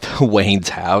money like the Waynes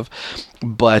have,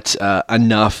 but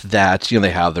enough that they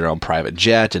have their own private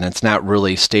jet, and it's not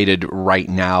really stated right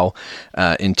now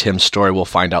in Tim's story. We'll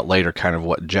find out later kind of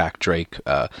what Jack Drake,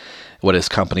 what his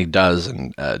company does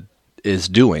and is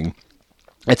doing.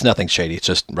 It's nothing shady. It's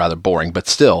just rather boring, but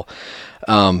still,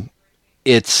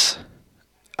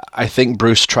 I think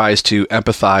Bruce tries to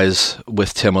empathize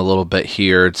with Tim a little bit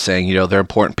here, saying, they're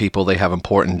important people, they have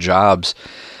important jobs,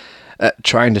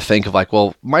 trying to think of like,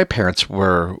 well, my parents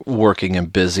were working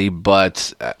and busy,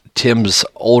 but Tim's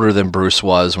older than Bruce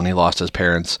was when he lost his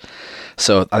parents.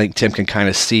 So I think Tim can kind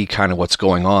of see kind of what's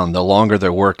going on. The longer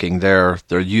they're working, they're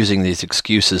using these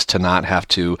excuses to not have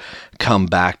to come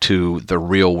back to the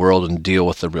real world and deal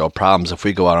with the real problems. If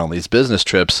we go out on these business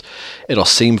trips, it'll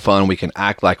seem fun. We can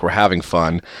act like we're having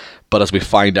fun. But as we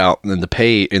find out in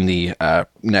the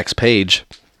next page,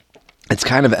 it's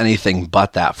kind of anything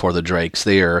but that for the Drakes.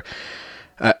 I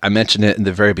mentioned it in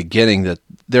the very beginning that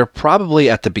they're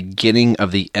probably at the beginning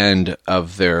of the end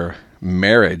of their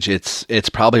marriage. It's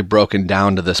probably broken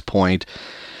down to this point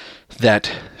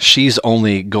that she's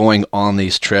only going on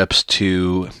these trips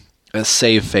to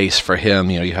save face for him.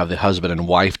 You have the husband and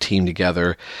wife team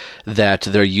together, that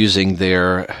they're using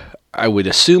I would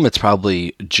assume it's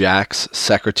probably Jack's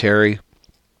secretary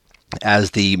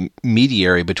as the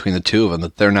mediary between the two of them,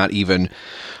 that they're not even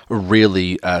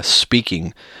really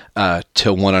speaking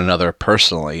to one another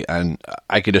personally. And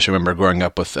I could just remember growing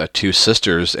up with two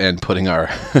sisters and putting our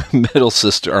middle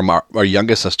sister, or our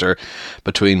youngest sister,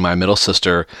 between my middle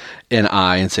sister and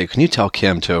I, and say, can you tell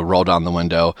Kim to roll down the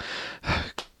window?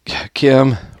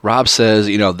 Kim, Rob says,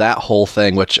 that whole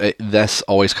thing, which this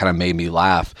always kind of made me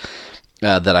laugh.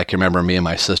 That I can remember me and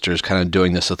my sisters kind of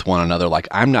doing this with one another, like,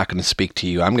 I'm not going to speak to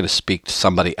you, I'm going to speak to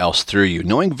somebody else through you,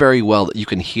 knowing very well that you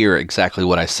can hear exactly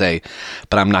what I say,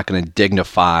 but I'm not going to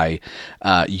dignify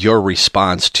your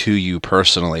response to you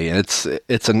personally. And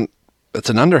it's an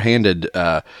underhanded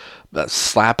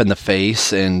slap in the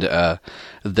face, and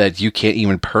that you can't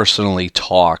even personally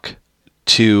talk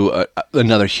to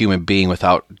another human being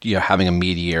without having a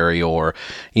mediary, or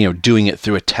doing it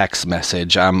through a text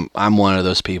message. I'm one of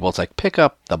those people. It's like, pick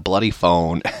up the bloody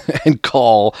phone and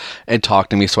call and talk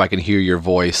to me so I can hear your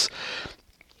voice.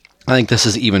 I think this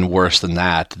is even worse than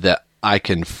that I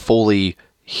can fully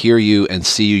hear you and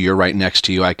see you. You're right next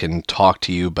to you. I can talk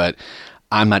to you, but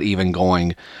I'm not even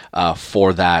going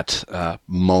for that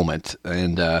moment.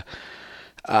 And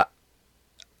I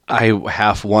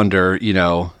half wonder,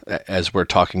 as we're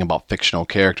talking about fictional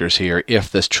characters here,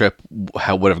 if this trip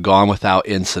would have gone without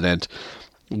incident,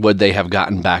 would they have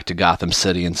gotten back to Gotham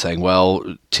City and saying, well,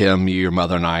 Tim, your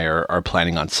mother and I are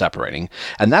planning on separating?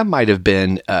 And that might have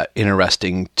been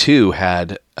interesting, too,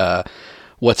 had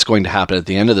what's going to happen at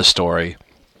the end of the story,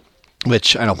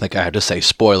 which I don't think I have to say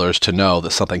spoilers to know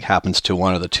that something happens to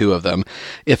one of the two of them.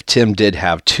 If Tim did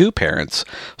have two parents,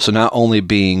 so not only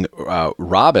being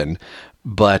Robin,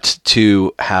 but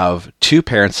to have two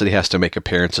parents that he has to make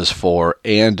appearances for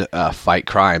and fight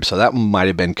crime. So that might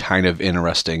have been kind of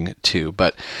interesting too,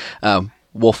 but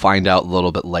we'll find out a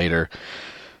little bit later.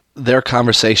 Their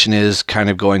conversation is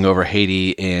kind of going over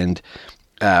Haiti, and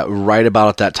right about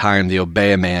at that time, the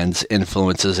Obeah-Man's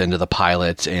influences into the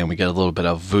pilot, and we get a little bit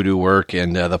of voodoo work,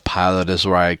 and the pilot is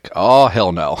like, oh,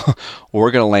 hell no. We're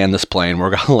going to land this plane.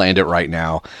 We're going to land it right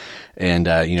now. And,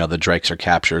 the Drakes are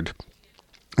captured.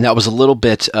 And that was a little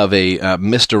bit of a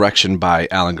misdirection by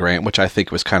Alan Grant, which I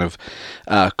think was kind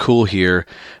of cool here,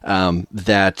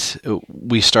 that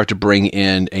we start to bring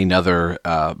in another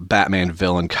Batman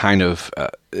villain kind of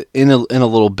in a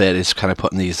little bit. Is kind of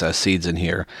putting these seeds in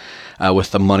here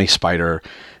with the Money Spider.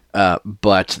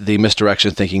 But the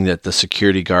misdirection, thinking that the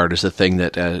security guard is the thing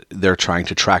that they're trying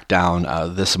to track down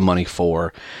this money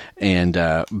for. And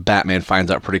Batman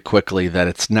finds out pretty quickly that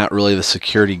it's not really the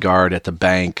security guard at the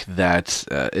bank that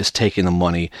is taking the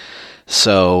money.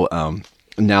 So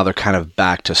now they're kind of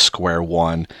back to square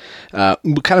one. Kind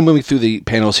of moving through the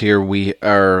panels here, we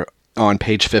are on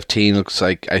page 15. Looks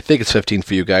like, I think it's 15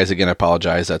 for you guys. Again, I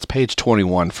apologize. That's page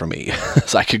 21 for me,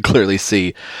 so I could clearly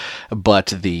see. But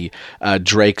the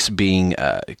Drakes being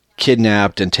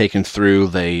kidnapped and taken through,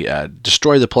 they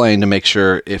destroy the plane to make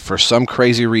sure, if for some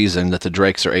crazy reason, that the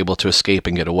Drakes are able to escape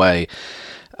and get away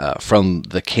from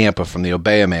the camp or from the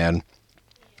Obeah-Man.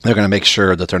 They're going to make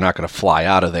sure that they're not going to fly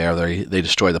out of there. They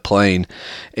destroy the plane.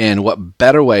 And what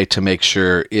better way to make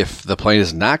sure, if the plane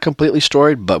is not completely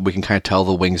destroyed, but we can kind of tell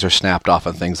the wings are snapped off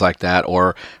and things like that,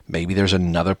 or maybe there's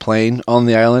another plane on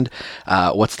the island,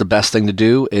 what's the best thing to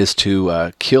do is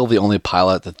to kill the only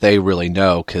pilot that they really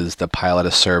know, because the pilot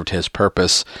has served his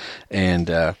purpose.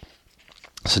 And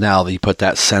so now you put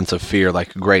that sense of fear,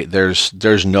 like, great,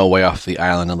 there's no way off the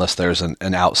island unless there's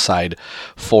an outside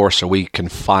force, or we can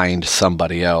find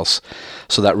somebody else.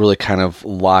 So that really kind of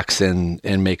locks in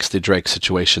and makes the Drake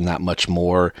situation that much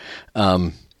more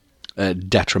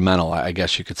detrimental, I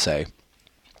guess you could say.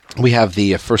 We have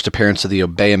the first appearance of the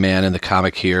Obeah-Man in the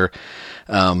comic here.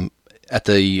 At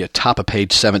the top of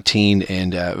page 17,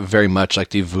 and very much like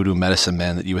the voodoo medicine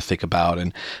man that you would think about.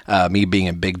 And me being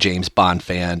a big James Bond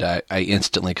fan, I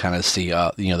instantly kind of see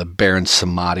the Baron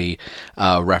Samedi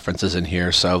references in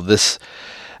here. So this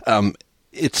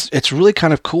it's really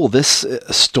kind of cool. This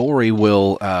story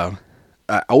will. I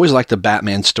always like the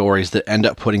Batman stories that end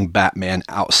up putting Batman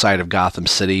outside of Gotham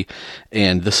City,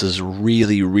 and this is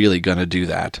really, really going to do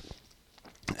that.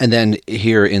 And then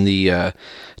here in the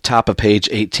top of page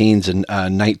 18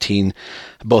 and 19,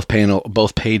 both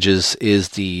pages, is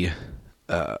the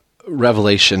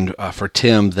revelation for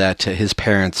Tim that his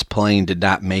parents' plane did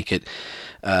not make it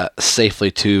safely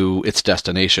to its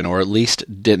destination, or at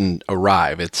least didn't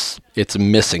arrive. It's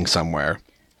missing somewhere.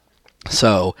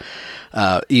 So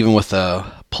even with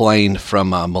a plane from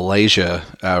Malaysia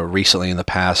recently in the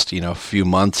past few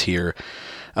months here,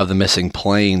 of the missing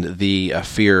plane, the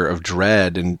fear of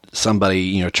dread and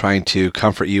somebody, trying to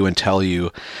comfort you and tell you,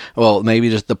 well, maybe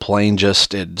just the plane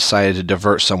it decided to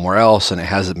divert somewhere else and it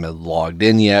hasn't been logged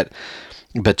in yet.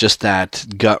 But just that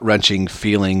gut-wrenching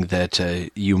feeling that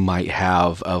you might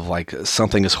have of like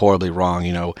something is horribly wrong,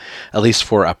 at least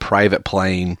for a private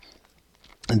plane,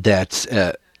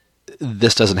 that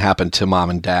this doesn't happen to mom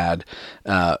and dad.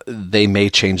 They may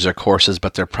change their courses,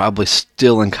 but they're probably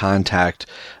still in contact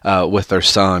with their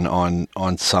son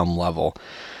on some level.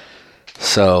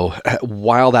 So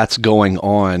while that's going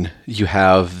on, you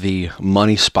have the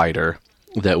Money Spider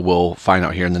that we'll find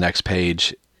out here in the next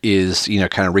page is,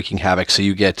 kind of wreaking havoc. So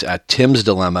you get Tim's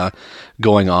dilemma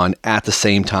going on at the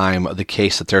same time, the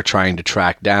case that they're trying to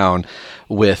track down,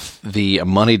 with the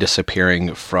money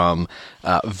disappearing from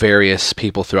various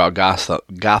people throughout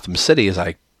Gotham City, as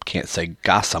I can't say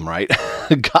Gotham, right?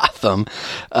 Gotham.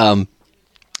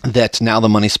 That now the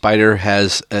Money Spider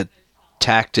has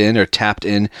tapped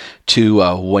in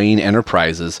to Wayne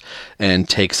Enterprises and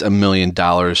takes $1 million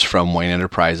from Wayne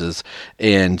Enterprises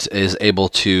and is able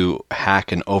to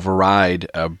hack and override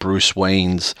Bruce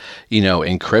Wayne's,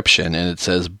 encryption. And it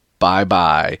says,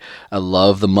 "Bye-bye, I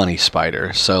love the money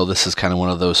spider." So this is kind of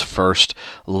one of those first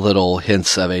little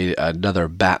hints of another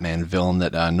Batman villain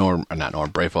that Norm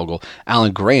Breyfogle,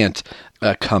 Alan Grant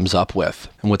comes up with.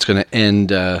 And what's going to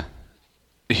end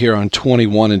here on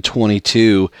 21 and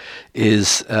 22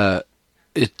 is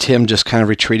Tim just kind of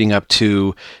retreating up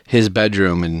to his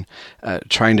bedroom and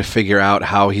trying to figure out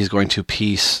how he's going to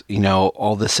piece,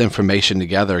 all this information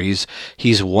together. He's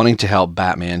wanting to help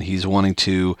Batman. He's wanting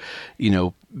to,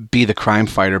 be the crime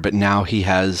fighter, but now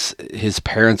his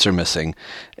parents are missing.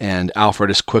 And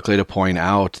Alfred is quickly to point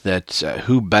out that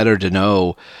who better to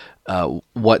know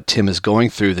what Tim is going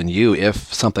through than you.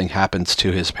 If something happens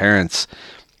to his parents,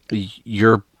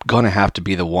 you're going to have to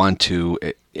be the one to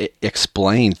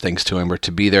explain things to him or to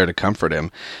be there to comfort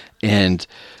him. And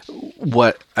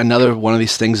another one of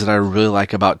these things that I really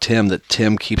like about Tim, that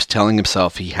Tim keeps telling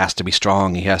himself he has to be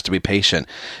strong, he has to be patient,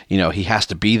 he has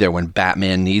to be there when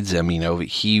Batman needs him.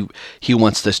 He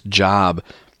wants this job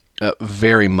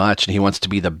very much, and he wants to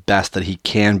be the best that he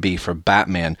can be for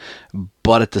Batman,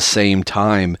 but at the same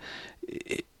time,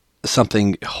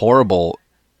 something horrible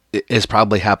is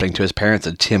probably happening to his parents,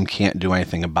 and Tim can't do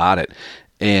anything about it.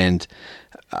 And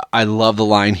I love the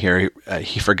line here.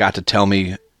 He forgot to tell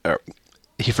me,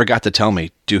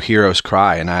 do heroes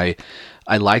cry? And I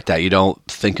like that. You don't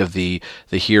think of the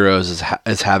heroes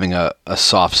as having a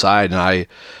soft side. And I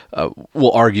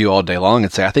will argue all day long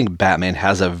and say, I think Batman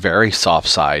has a very soft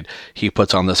side. He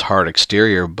puts on this hard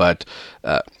exterior, but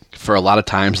for a lot of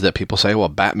times that people say, well,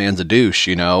 Batman's a douche,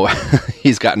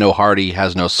 he's got no heart, he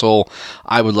has no soul.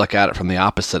 I would look at it from the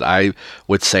opposite. I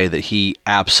would say that he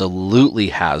absolutely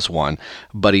has one,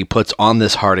 but he puts on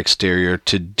this hard exterior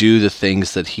to do the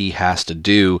things that he has to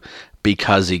do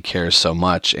because he cares so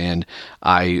much. And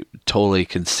I totally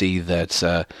can see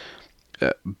that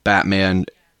Batman,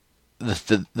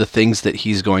 the things that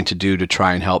he's going to do to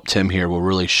try and help Tim here will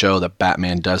really show that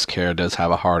Batman does care, does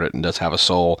have a heart, and does have a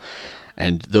soul.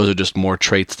 And those are just more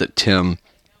traits that Tim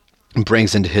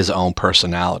brings into his own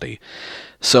personality.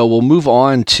 So we'll move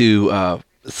on to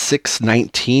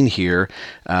 619 here,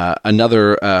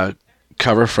 another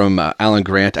cover from Alan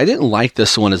Grant. I didn't like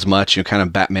this one as much, kind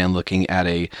of Batman looking at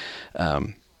a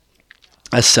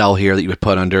cell here that you would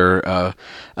put under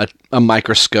a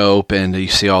microscope, and you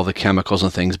see all the chemicals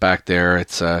and things back there.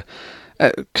 It's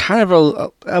kind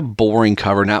of a boring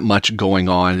cover, not much going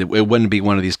on. It wouldn't be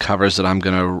one of these covers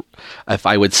that if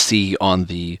I would see on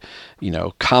the,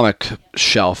 comic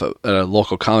shelf at a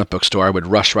local comic book store, I would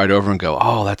rush right over and go,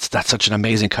 oh, that's such an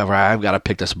amazing cover. I've got to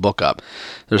pick this book up.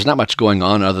 There's not much going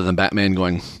on other than Batman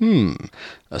going,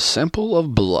 a sample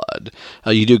of blood.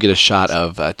 You do get a shot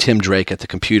of Tim Drake at the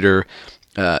computer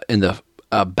in the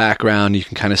background. You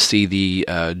can kind of see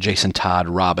the Jason Todd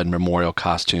Robin memorial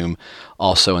costume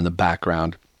also in the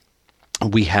background.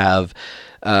 We have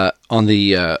on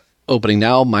the opening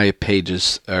now, my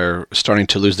pages are starting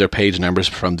to lose their page numbers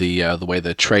from the way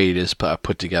the trade is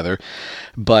put together,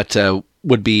 but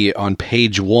would be on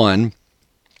page 1,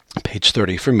 page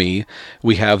 30 for me.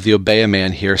 We have the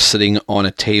Obey-a-Man here sitting on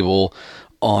a table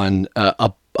on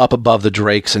up above the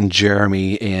Drakes and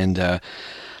Jeremy, and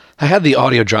I had the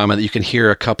audio drama that you can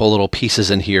hear a couple little pieces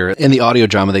in here. In the audio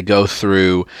drama, they go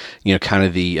through, kind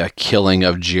of the killing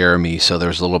of Jeremy. So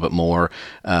there's a little bit more,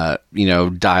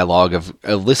 dialogue of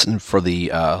listen for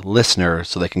the listener,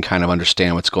 so they can kind of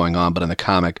understand what's going on. But in the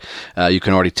comic, you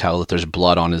can already tell that there's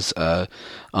blood on his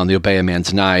on the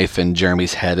Obey-a-Man's knife, and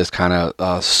Jeremy's head is kind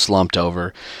of slumped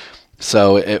over.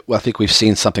 So I think we've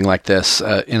seen something like this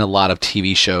in a lot of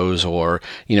TV shows or,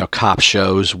 cop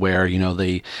shows where,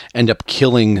 they end up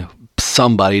killing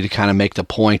somebody to kind of make the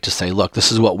point to say, look,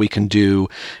 this is what we can do.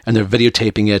 And they're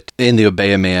videotaping it. And the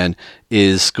Obey-a-Man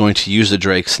is going to use the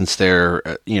Drakes since they're,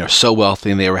 so wealthy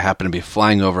and they happen to be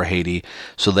flying over Haiti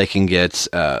so they can get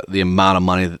the amount of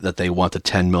money that they want, the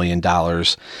 $10 million.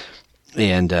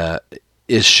 And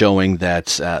is showing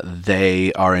that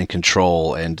they are in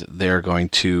control and they're going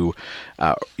to,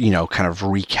 kind of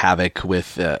wreak havoc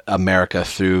with America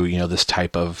through, this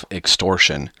type of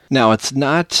extortion. Now, it's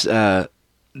not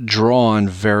drawn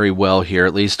very well here,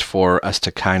 at least for us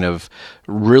to kind of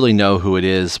really know who it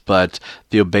is, but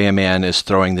the Obey-a-Man is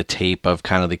throwing the tape of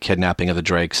kind of the kidnapping of the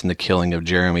Drakes and the killing of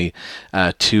Jeremy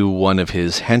to one of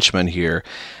his henchmen here,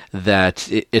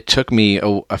 that it took me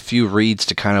a few reads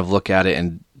to kind of look at it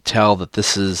and tell that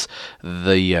this is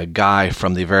the guy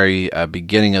from the very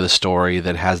beginning of the story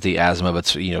that has the asthma,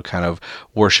 but kind of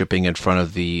worshiping in front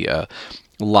of the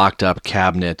locked up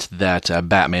cabinet that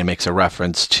Batman makes a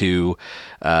reference to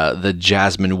the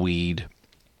jasmine weed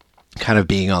kind of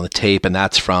being on the tape, and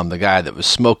that's from the guy that was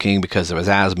smoking because of his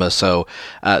asthma. So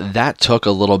that took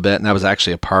a little bit, and that was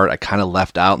actually a part I kind of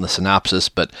left out in the synopsis,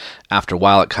 but after a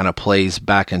while it kind of plays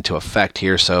back into effect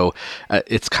here. So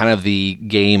it's kind of the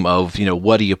game of,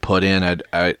 what do you put in?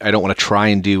 I don't want to try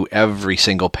and do every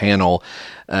single panel.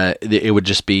 It would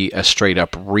just be a straight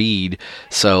up read.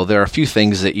 So there are a few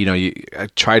things that, I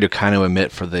try to kind of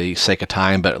omit for the sake of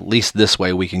time, but at least this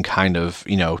way we can kind of,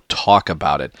 talk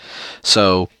about it.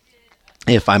 So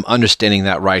if I'm understanding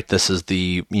that right, this is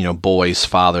the, boy's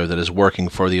father that is working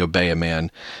for the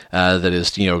Obeah-Man, that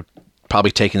is,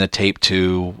 probably taking the tape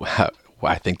to,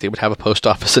 I think they would have a post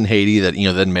office in Haiti that,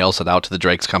 then mails it out to the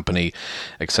Drake's company,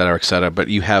 et cetera, et cetera. But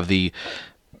you have the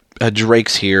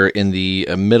Drakes here in the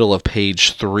middle of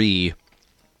page 3,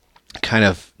 kind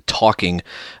of talking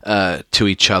to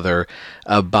each other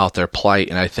about their plight.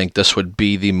 And I think this would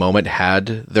be the moment had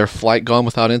their flight gone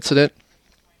without incident.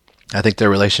 I think their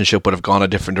relationship would have gone a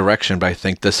different direction, but I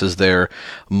think this is their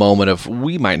moment of,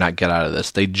 we might not get out of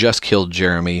this. They just killed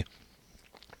Jeremy,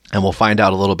 and we'll find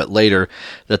out a little bit later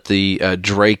that the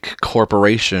Drake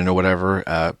Corporation or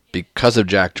whatever, because of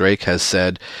Jack Drake, has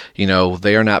said,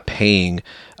 they are not paying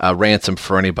ransom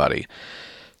for anybody.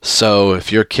 So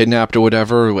if you're kidnapped or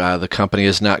whatever, the company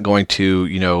is not going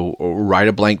to, write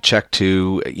a blank check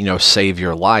to, save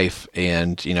your life.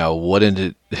 And,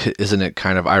 isn't it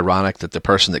kind of ironic that the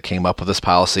person that came up with this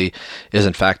policy is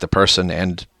in fact the person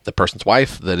and the person's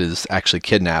wife that is actually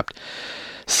kidnapped?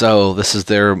 So this is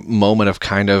their moment of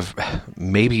kind of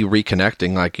maybe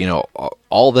reconnecting, like,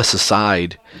 all this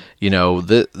aside,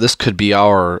 this could be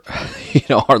our,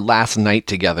 our last night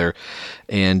together,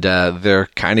 and they're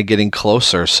kind of getting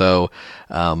closer. So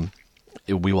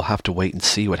we will have to wait and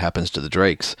see what happens to the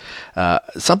Drakes.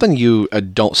 Something you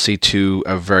don't see too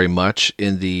very much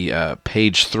in the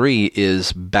page 3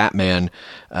 is Batman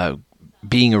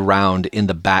being around in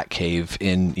the Batcave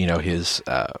in, his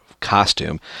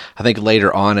costume. I think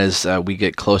later on, as we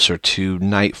get closer to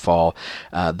nightfall,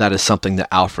 that is something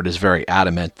that Alfred is very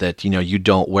adamant that, you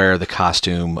don't wear the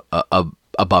costume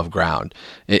above ground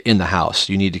in the house.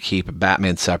 You need to keep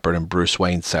Batman separate and Bruce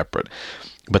Wayne separate.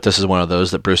 But this is one of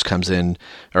those that Bruce comes in,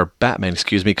 or Batman,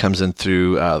 comes in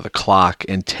through the clock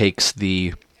and takes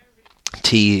the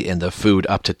tea and the food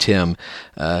up to Tim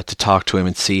to talk to him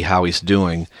and see how he's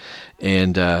doing.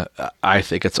 And I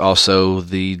think it's also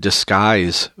the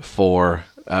disguise for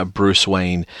Bruce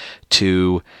Wayne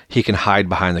he can hide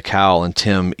behind the cowl, and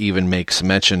Tim even makes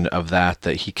mention of that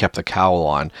he kept the cowl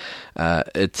on.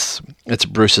 It's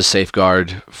Bruce's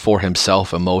safeguard for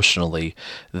himself emotionally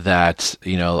that,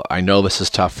 I know this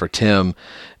is tough for Tim,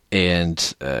 and,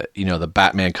 the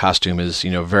Batman costume is,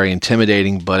 very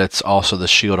intimidating, but it's also the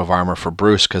shield of armor for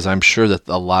Bruce, because I'm sure that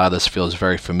a lot of this feels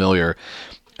very familiar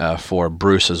for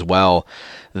Bruce as well,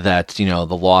 that,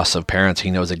 the loss of parents,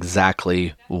 he knows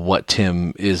exactly what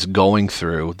Tim is going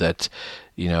through, that,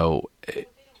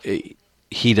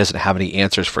 he doesn't have any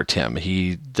answers for Tim.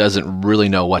 He doesn't really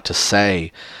know what to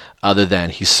say other than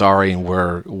he's sorry and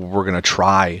we're going to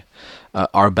try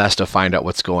our best to find out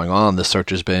what's going on. The search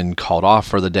has been called off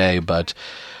for the day, but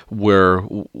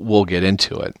we'll get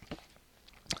into it.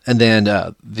 And then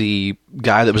the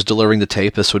guy that was delivering the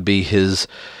tape, this would be his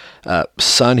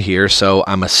son here, so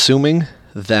I'm assuming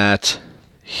that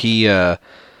he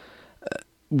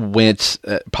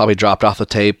probably dropped off the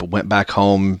tape, went back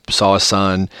home, saw his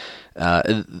son.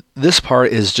 This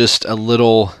part is just a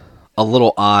little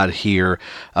odd here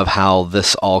of how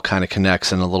this all kind of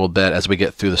connects, and a little bit as we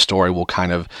get through the story we'll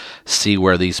kind of see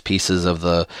where these pieces of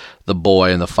the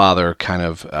boy and the father kind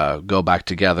of go back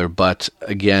together. But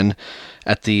again,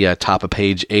 at the top of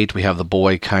page 8, we have the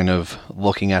boy kind of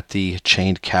looking at the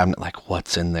chained cabinet like,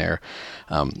 what's in there?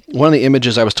 One of the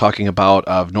images I was talking about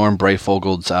of Norm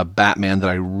Breyfogel's Batman that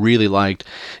I really liked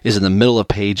is in the middle of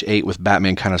page 8 with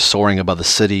Batman kind of soaring above the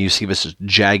city. You see this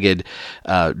jagged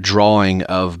drawing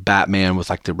of Batman with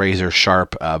like the razor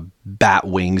sharp bat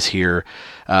wings here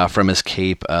from his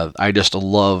cape. I just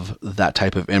love that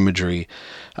type of imagery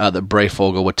that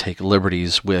Breyfogle would take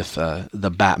liberties with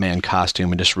the Batman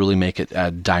costume and just really make it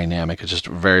dynamic. It's just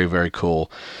very, very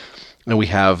cool. And we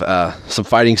have some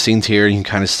fighting scenes here. You can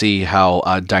kind of see how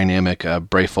dynamic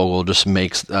Breyfogle just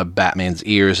makes Batman's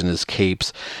ears and his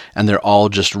capes, and they're all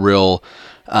just real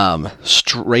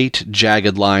straight,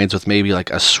 jagged lines with maybe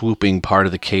like a swooping part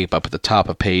of the cape up at the top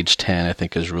of page 10, I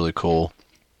think is really cool.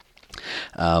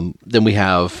 Then we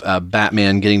have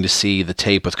Batman getting to see the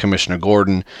tape with Commissioner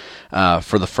Gordon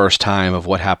for the first time of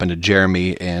what happened to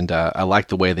Jeremy, and I like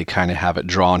the way they kind of have it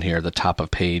drawn here, the top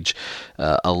of page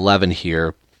 11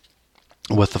 here,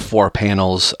 with the 4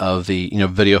 panels of the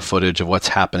video footage of what's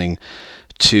happening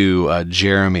to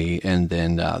Jeremy, and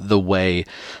then the way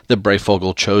that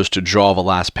Breyfogle chose to draw the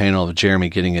last panel of Jeremy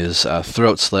getting his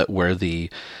throat slit, where the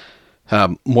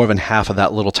more than half of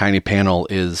that little tiny panel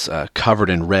is covered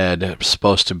in red,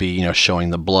 supposed to be, showing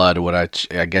the blood. What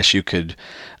I guess you could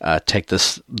take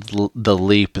the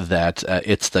leap that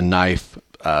it's the knife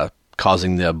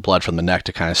causing the blood from the neck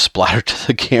to kind of splatter to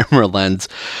the camera lens,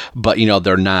 but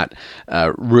they're not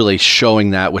really showing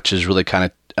that, which is really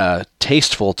kind of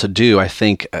tasteful to do. I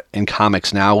think in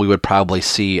comics now we would probably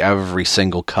see every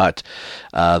single cut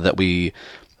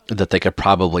that they could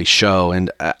probably show,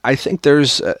 and I think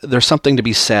there's something to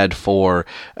be said for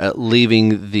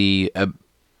leaving the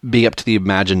be up to the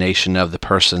imagination of the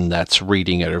person that's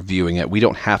reading it or viewing it. We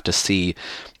don't have to see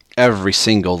every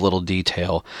single little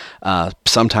detail.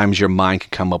 Sometimes your mind can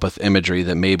come up with imagery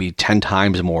that may be 10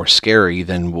 times more scary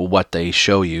than what they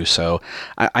show you. So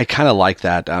I kind of like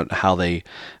that, how they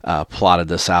plotted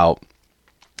this out.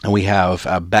 And we have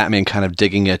Batman kind of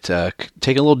taking a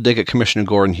little dig at Commissioner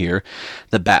Gordon here.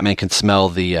 That Batman can smell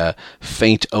the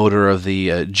faint odor of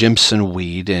the Jimson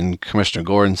weed, and Commissioner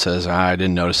Gordon says, I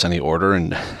didn't notice any odor,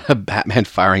 and Batman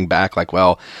firing back like,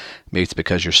 well, maybe it's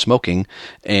because you're smoking,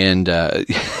 and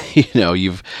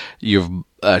you've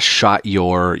shot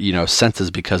your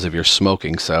senses because of your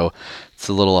smoking. So it's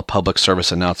a little public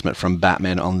service announcement from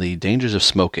Batman on the dangers of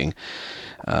smoking.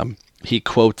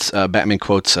 Batman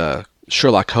quotes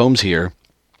Sherlock Holmes here.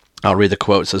 I'll read the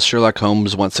quote. It says, Sherlock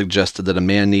Holmes once suggested that a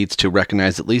man needs to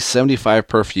recognize at least 75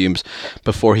 perfumes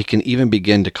before he can even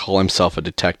begin to call himself a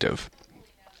detective.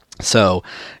 So,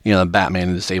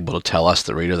 Batman is able to tell us,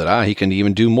 the reader, that he can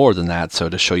even do more than that. So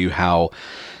to show you how,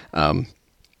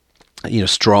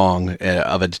 strong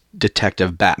of a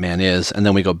detective Batman is. And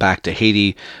then we go back to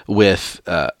Haiti with,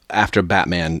 after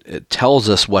Batman tells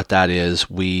us what that is,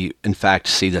 we in fact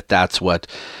see that that's what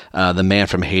the man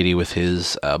from Haiti with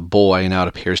his boy, now it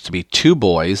appears to be 2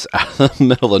 boys out of the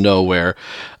middle of nowhere,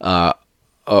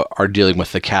 are dealing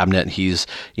with the cabinet. He's,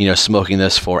 smoking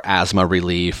this for asthma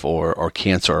relief or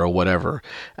cancer or whatever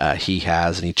he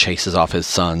has, and he chases off his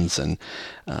sons. And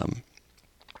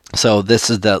so this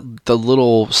is the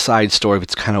little side story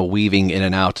that's kind of weaving in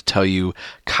and out to tell you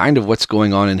kind of what's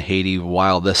going on in Haiti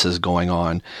while this is going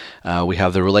on. We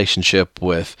have the relationship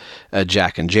with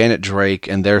Jack and Janet Drake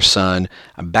and their son,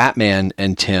 Batman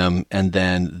and Tim, and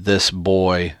then this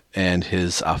boy and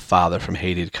his father from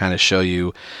Haiti, to kind of show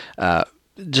you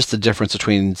just the difference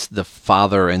between the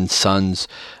father and son's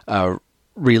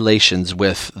relations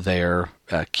with their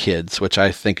kids, which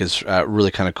I think is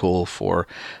really kind of cool for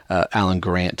Alan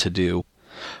Grant to do.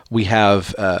 We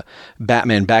have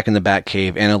Batman back in the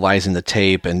Batcave analyzing the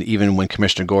tape, and even when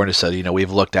Commissioner Gordon said,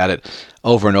 we've looked at it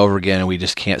over and over again and we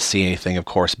just can't see anything, of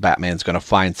course Batman's going to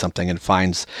find something, and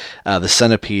finds the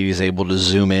centipede. He's able to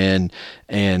zoom in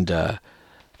and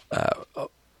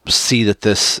see that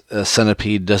this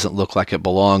centipede doesn't look like it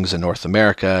belongs in North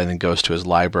America, and then goes to his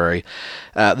library.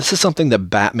 This is something that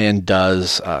Batman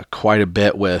does quite a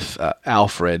bit with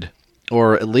Alfred,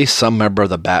 or at least some member of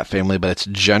the Bat family, but it's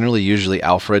usually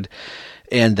Alfred,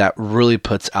 and that really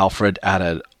puts Alfred at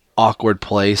an awkward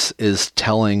place, is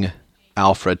telling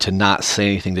Alfred to not say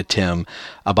anything to Tim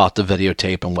about the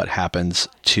videotape and what happens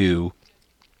to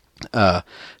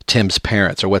Tim's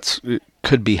parents, or what's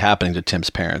could be happening to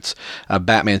Tim's parents.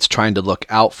 Batman's trying to look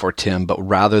out for Tim, but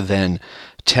rather than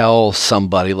tell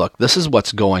somebody, look, this is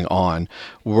what's going on,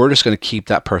 we're just going to keep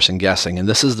that person guessing. And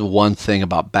this is the one thing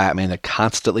about Batman that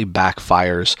constantly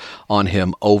backfires on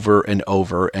him over and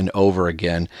over and over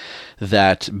again,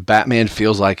 that Batman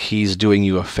feels like he's doing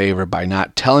you a favor by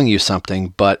not telling you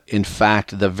something, but in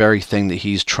fact, the very thing that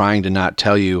he's trying to not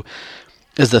tell you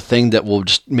is the thing that will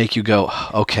just make you go,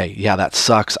 okay, yeah, that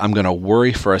sucks. I'm going to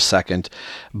worry for a second,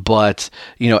 but,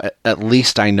 at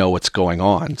least I know what's going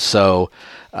on. So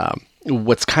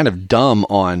what's kind of dumb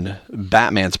on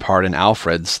Batman's part and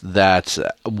Alfred's, that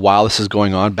while this is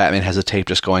going on, Batman has a tape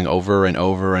just going over and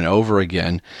over and over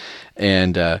again,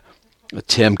 and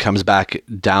Tim comes back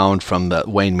down from the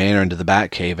Wayne Manor into the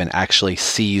Batcave and actually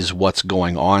sees what's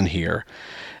going on here.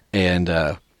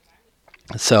 And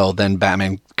so then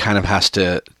Batman kind of has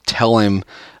to tell him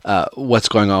what's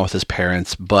going on with his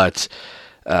parents. But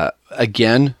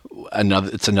again,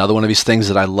 it's another one of these things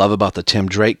that I love about the Tim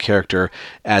Drake character.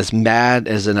 As mad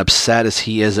as and upset as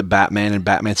he is at Batman, and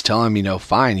Batman's telling him,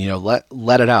 fine,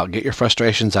 let it out, get your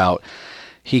frustrations out.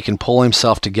 he can pull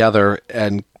himself together,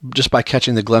 and just by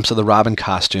catching the glimpse of the Robin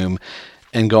costume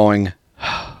and going,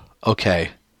 okay,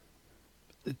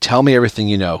 tell me everything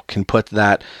you know, can put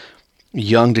that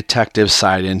young detective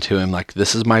side into him. Like,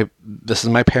 this is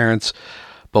my parents,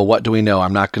 but what do we know?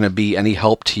 I'm not going to be any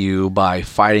help to you by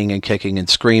fighting and kicking and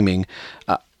screaming.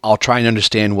 I'll try and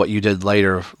understand what you did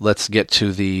later. Let's get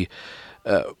to the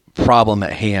problem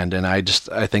at hand. And I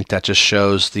think that just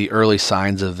shows the early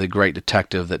signs of the great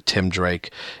detective that Tim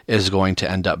Drake is going to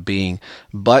end up being.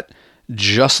 But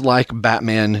just like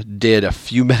Batman did a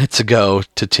few minutes ago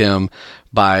to Tim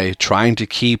by trying to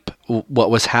keep what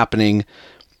was happening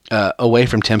away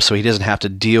from Tim so he doesn't have to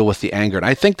deal with the anger. And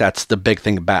I think that's the big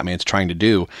thing Batman's trying to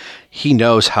do. He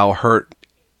knows how hurt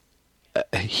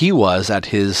he was at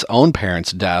his own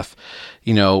parents' death.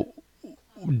 You know,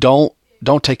 don't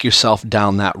take yourself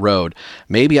down that road.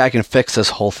 Maybe I can fix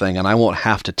this whole thing and I won't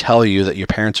have to tell you that your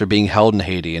parents are being held in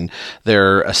Haiti and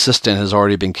their assistant has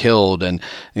already been killed and,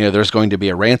 you know, there's going to be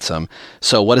a ransom.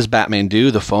 So what does Batman do?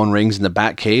 The phone rings in the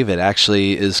Batcave. It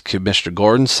actually is Commissioner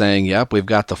Gordon saying, yep, we've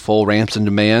got the full ransom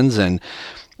demands and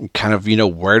kind of, you know,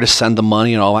 where to send the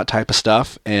money and all that type of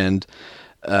stuff. And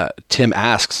Tim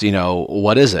asks, you know,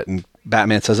 what is it? And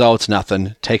Batman says, oh, it's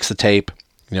nothing. Takes the tape.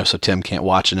 You know, so Tim can't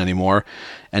watch it anymore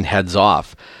and heads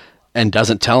off and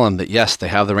doesn't tell him that, yes, they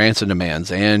have the ransom demands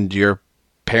and your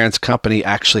parents' company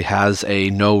actually has a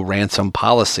no ransom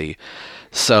policy.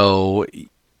 So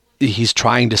he's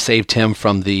trying to save Tim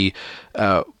from the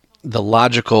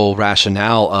logical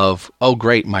rationale of, oh,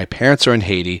 great, my parents are in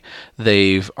Haiti.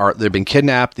 They've been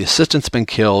kidnapped. The assistant's been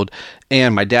killed.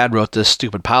 And my dad wrote this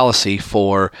stupid policy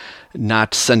for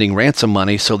not sending ransom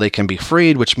money so they can be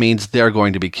freed, which means they're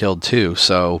going to be killed too.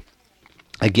 So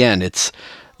again,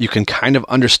 you can kind of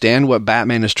understand what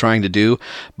Batman is trying to do,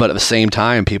 but at the same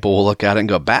time, people will look at it and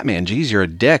go, Batman, geez, you're a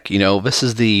dick. You know, this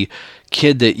is the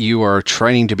kid that you are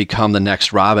training to become the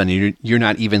next Robin. You're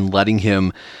not even letting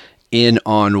him in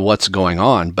on what's going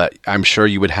on. But I'm sure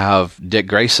you would have Dick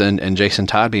Grayson and Jason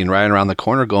Todd being right around the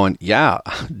corner going, yeah,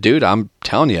 dude, I'm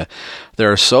telling you,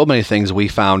 there are so many things we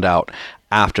found out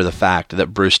after the fact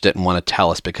that Bruce didn't want to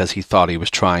tell us because he thought he was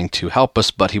trying to help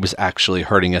us, but he was actually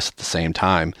hurting us at the same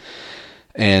time.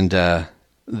 And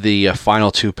the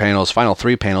final three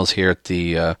panels here at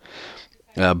the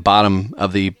bottom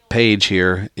of the page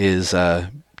here is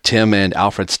Tim and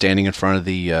Alfred standing in front of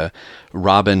the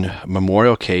Robin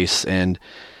memorial case, and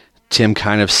Tim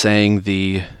kind of saying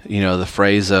the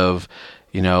phrase of,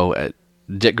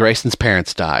 Dick Grayson's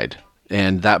parents died,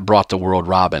 and that brought the world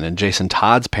Robin, and Jason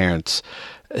Todd's parents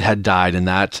had died, and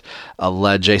that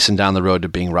led Jason down the road to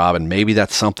being Robin. Maybe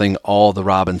that's something all the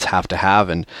Robins have to have,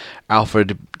 and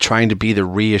Alfred trying to be the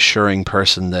reassuring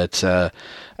person that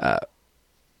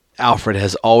Alfred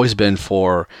has always been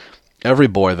for every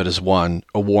boy that has worn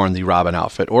the Robin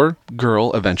outfit, or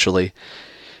girl eventually,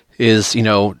 is,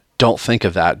 don't think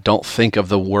of that. Don't think of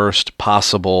the worst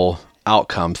possible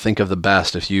outcome. Think of the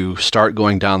best. If you start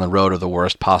going down the road of the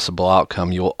worst possible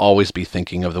outcome, you'll always be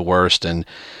thinking of the worst, and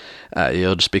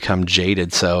you'll just become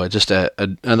jaded. So it's just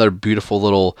another beautiful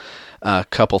little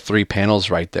three panels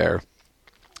right there.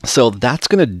 So that's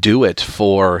going to do it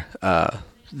for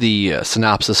the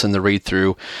synopsis and the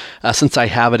read-through. Since I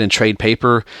have it in trade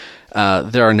paper,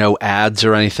 there are no ads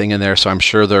or anything in there, so I'm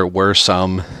sure there were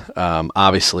some,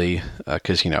 obviously,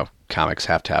 because, comics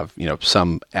have to have,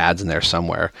 some ads in there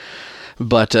somewhere.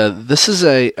 But this is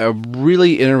a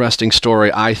really interesting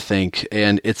story, I think,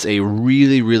 and it's a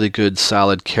really, really good,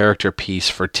 solid character piece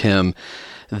for Tim,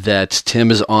 that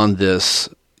Tim is on this,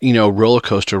 roller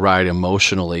coaster ride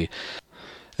emotionally.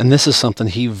 And this is something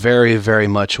he very, very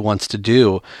much wants to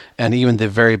do. And even the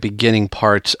very beginning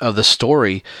part of the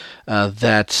story,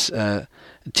 that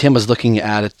Tim is looking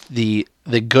at the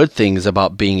good things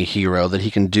about being a hero, that he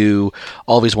can do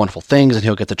all these wonderful things and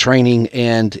he'll get the training,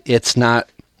 and it's not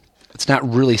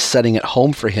really setting it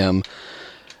home for him,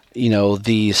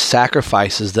 the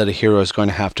sacrifices that a hero is going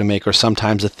to have to make, or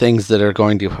sometimes the things that are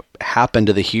going to happen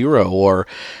to the hero, or,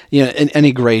 in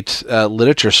any great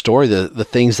literature story, the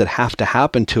things that have to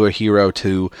happen to a hero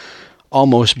to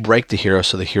almost break the hero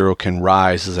so the hero can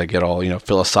rise, as I get all,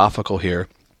 philosophical here.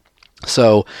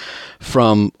 So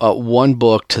from one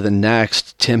book to the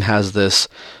next, Tim has this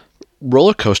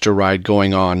roller coaster ride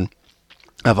going on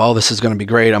of, oh, this is going to be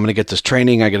great. I'm going to get this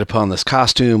training. I get to put on this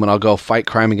costume and I'll go fight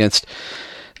crime against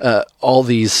all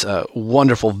these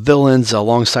wonderful villains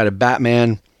alongside of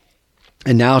Batman.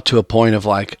 And now to a point of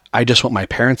like, I just want my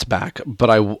parents back,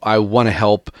 but I want to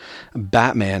help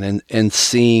Batman, and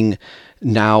seeing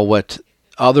now what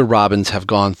other Robins have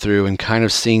gone through, and kind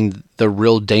of seeing the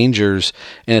real dangers,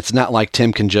 and it's not like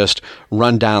Tim can just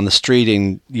run down the street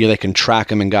and they can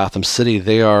track him in Gotham City.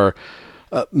 They are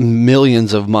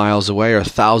millions of miles away or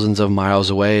thousands of miles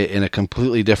away in a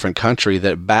completely different country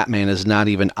that Batman is not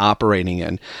even operating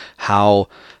in. How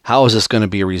is this going to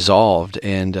be resolved?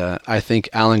 And I think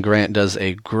Alan Grant does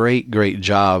a great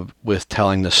job with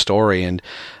telling the story. And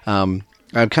I'm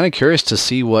kind of curious to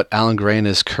see what Alan Grant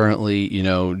is currently,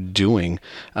 doing.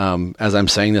 As I'm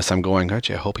saying this, I'm going, I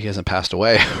hope he hasn't passed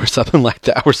away or something like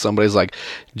that, where somebody's like,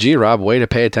 gee, Rob, way to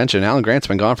pay attention. Alan Grant's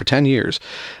been gone for 10 years.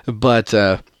 But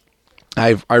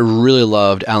I really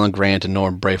loved Alan Grant and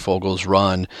Norm Breyfogel's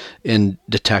run in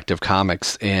Detective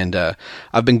Comics, and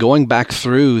I've been going back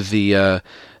through the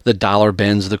dollar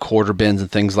bins, the quarter bins, and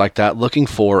things like that, looking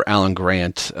for Alan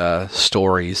Grant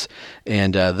stories.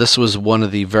 And this was one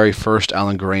of the very first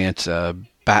Alan Grant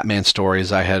Batman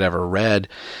stories I had ever read,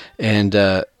 and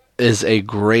is a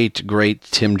great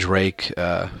Tim Drake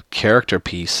character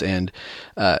piece. And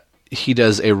he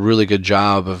does a really good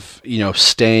job of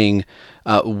staying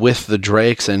with the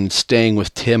Drakes and staying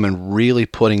with Tim and really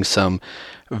putting some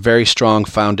very strong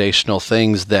foundational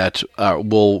things that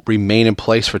will remain in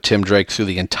place for Tim Drake through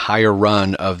the entire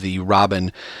run of the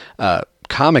Robin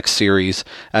comic series.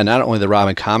 And not only the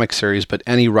Robin comic series, but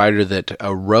any writer that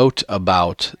wrote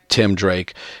about Tim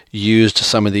Drake used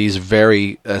some of these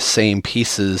very same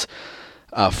pieces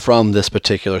from this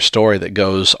particular story that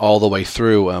goes all the way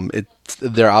through.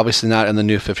 They're obviously not in the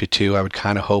New 52. I would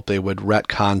kind of hope they would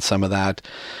retcon some of that,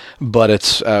 but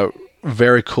it's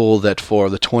very cool that for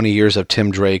the 20 years of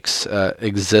Tim Drake's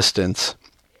existence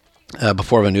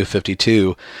before the New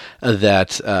 52,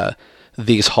 that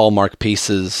these hallmark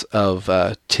pieces of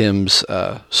Tim's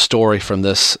story from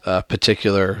this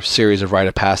particular series of Rite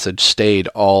of Passage stayed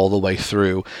all the way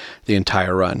through the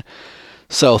entire run.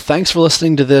 So thanks for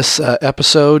listening to this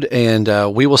episode,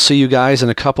 and we will see you guys in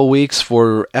a couple weeks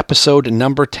for episode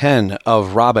number 10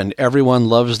 of Robin, Everyone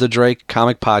Loves the Drake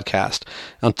comic podcast.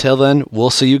 Until then,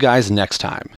 we'll see you guys next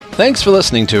time. Thanks for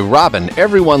listening to Robin,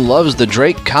 Everyone Loves the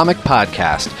Drake comic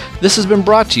podcast. This has been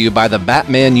brought to you by the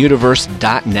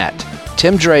BatmanUniverse.net.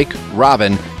 Tim Drake,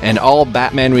 Robin, and all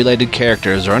Batman-related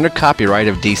characters are under copyright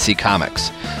of DC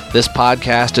Comics. This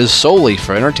podcast is solely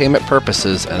for entertainment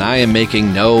purposes, and I am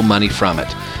making no money from it,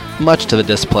 much to the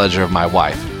displeasure of my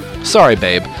wife. Sorry,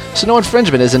 babe. So no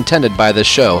infringement is intended by this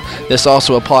show. This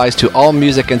also applies to all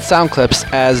music and sound clips,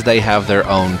 as they have their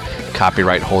own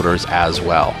copyright holders as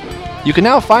well. You can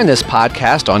now find this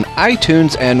podcast on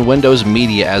iTunes and Windows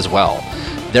Media as well.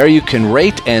 There you can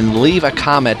rate and leave a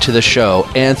comment to the show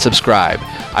and subscribe.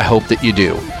 I hope that you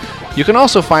do. You can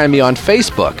also find me on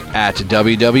Facebook at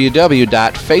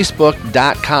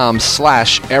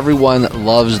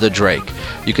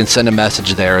www.facebook.com/everyonelovesthedrake. You can send a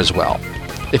message there as well.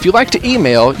 If you'd like to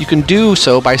email, you can do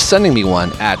so by sending me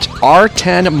one at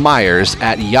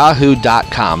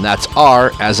r10myers@yahoo.com. That's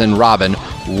R as in Robin,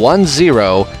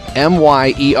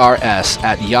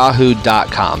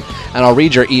 10myers@yahoo.com. And I'll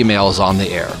read your emails on the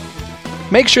air.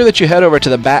 Make sure that you head over to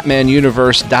the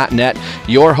BatmanUniverse.net,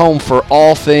 your home for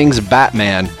all things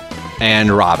Batman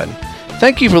and Robin.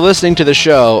 Thank you for listening to the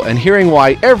show and hearing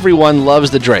why everyone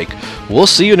loves the Drake. We'll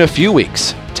see you in a few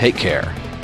weeks. Take care.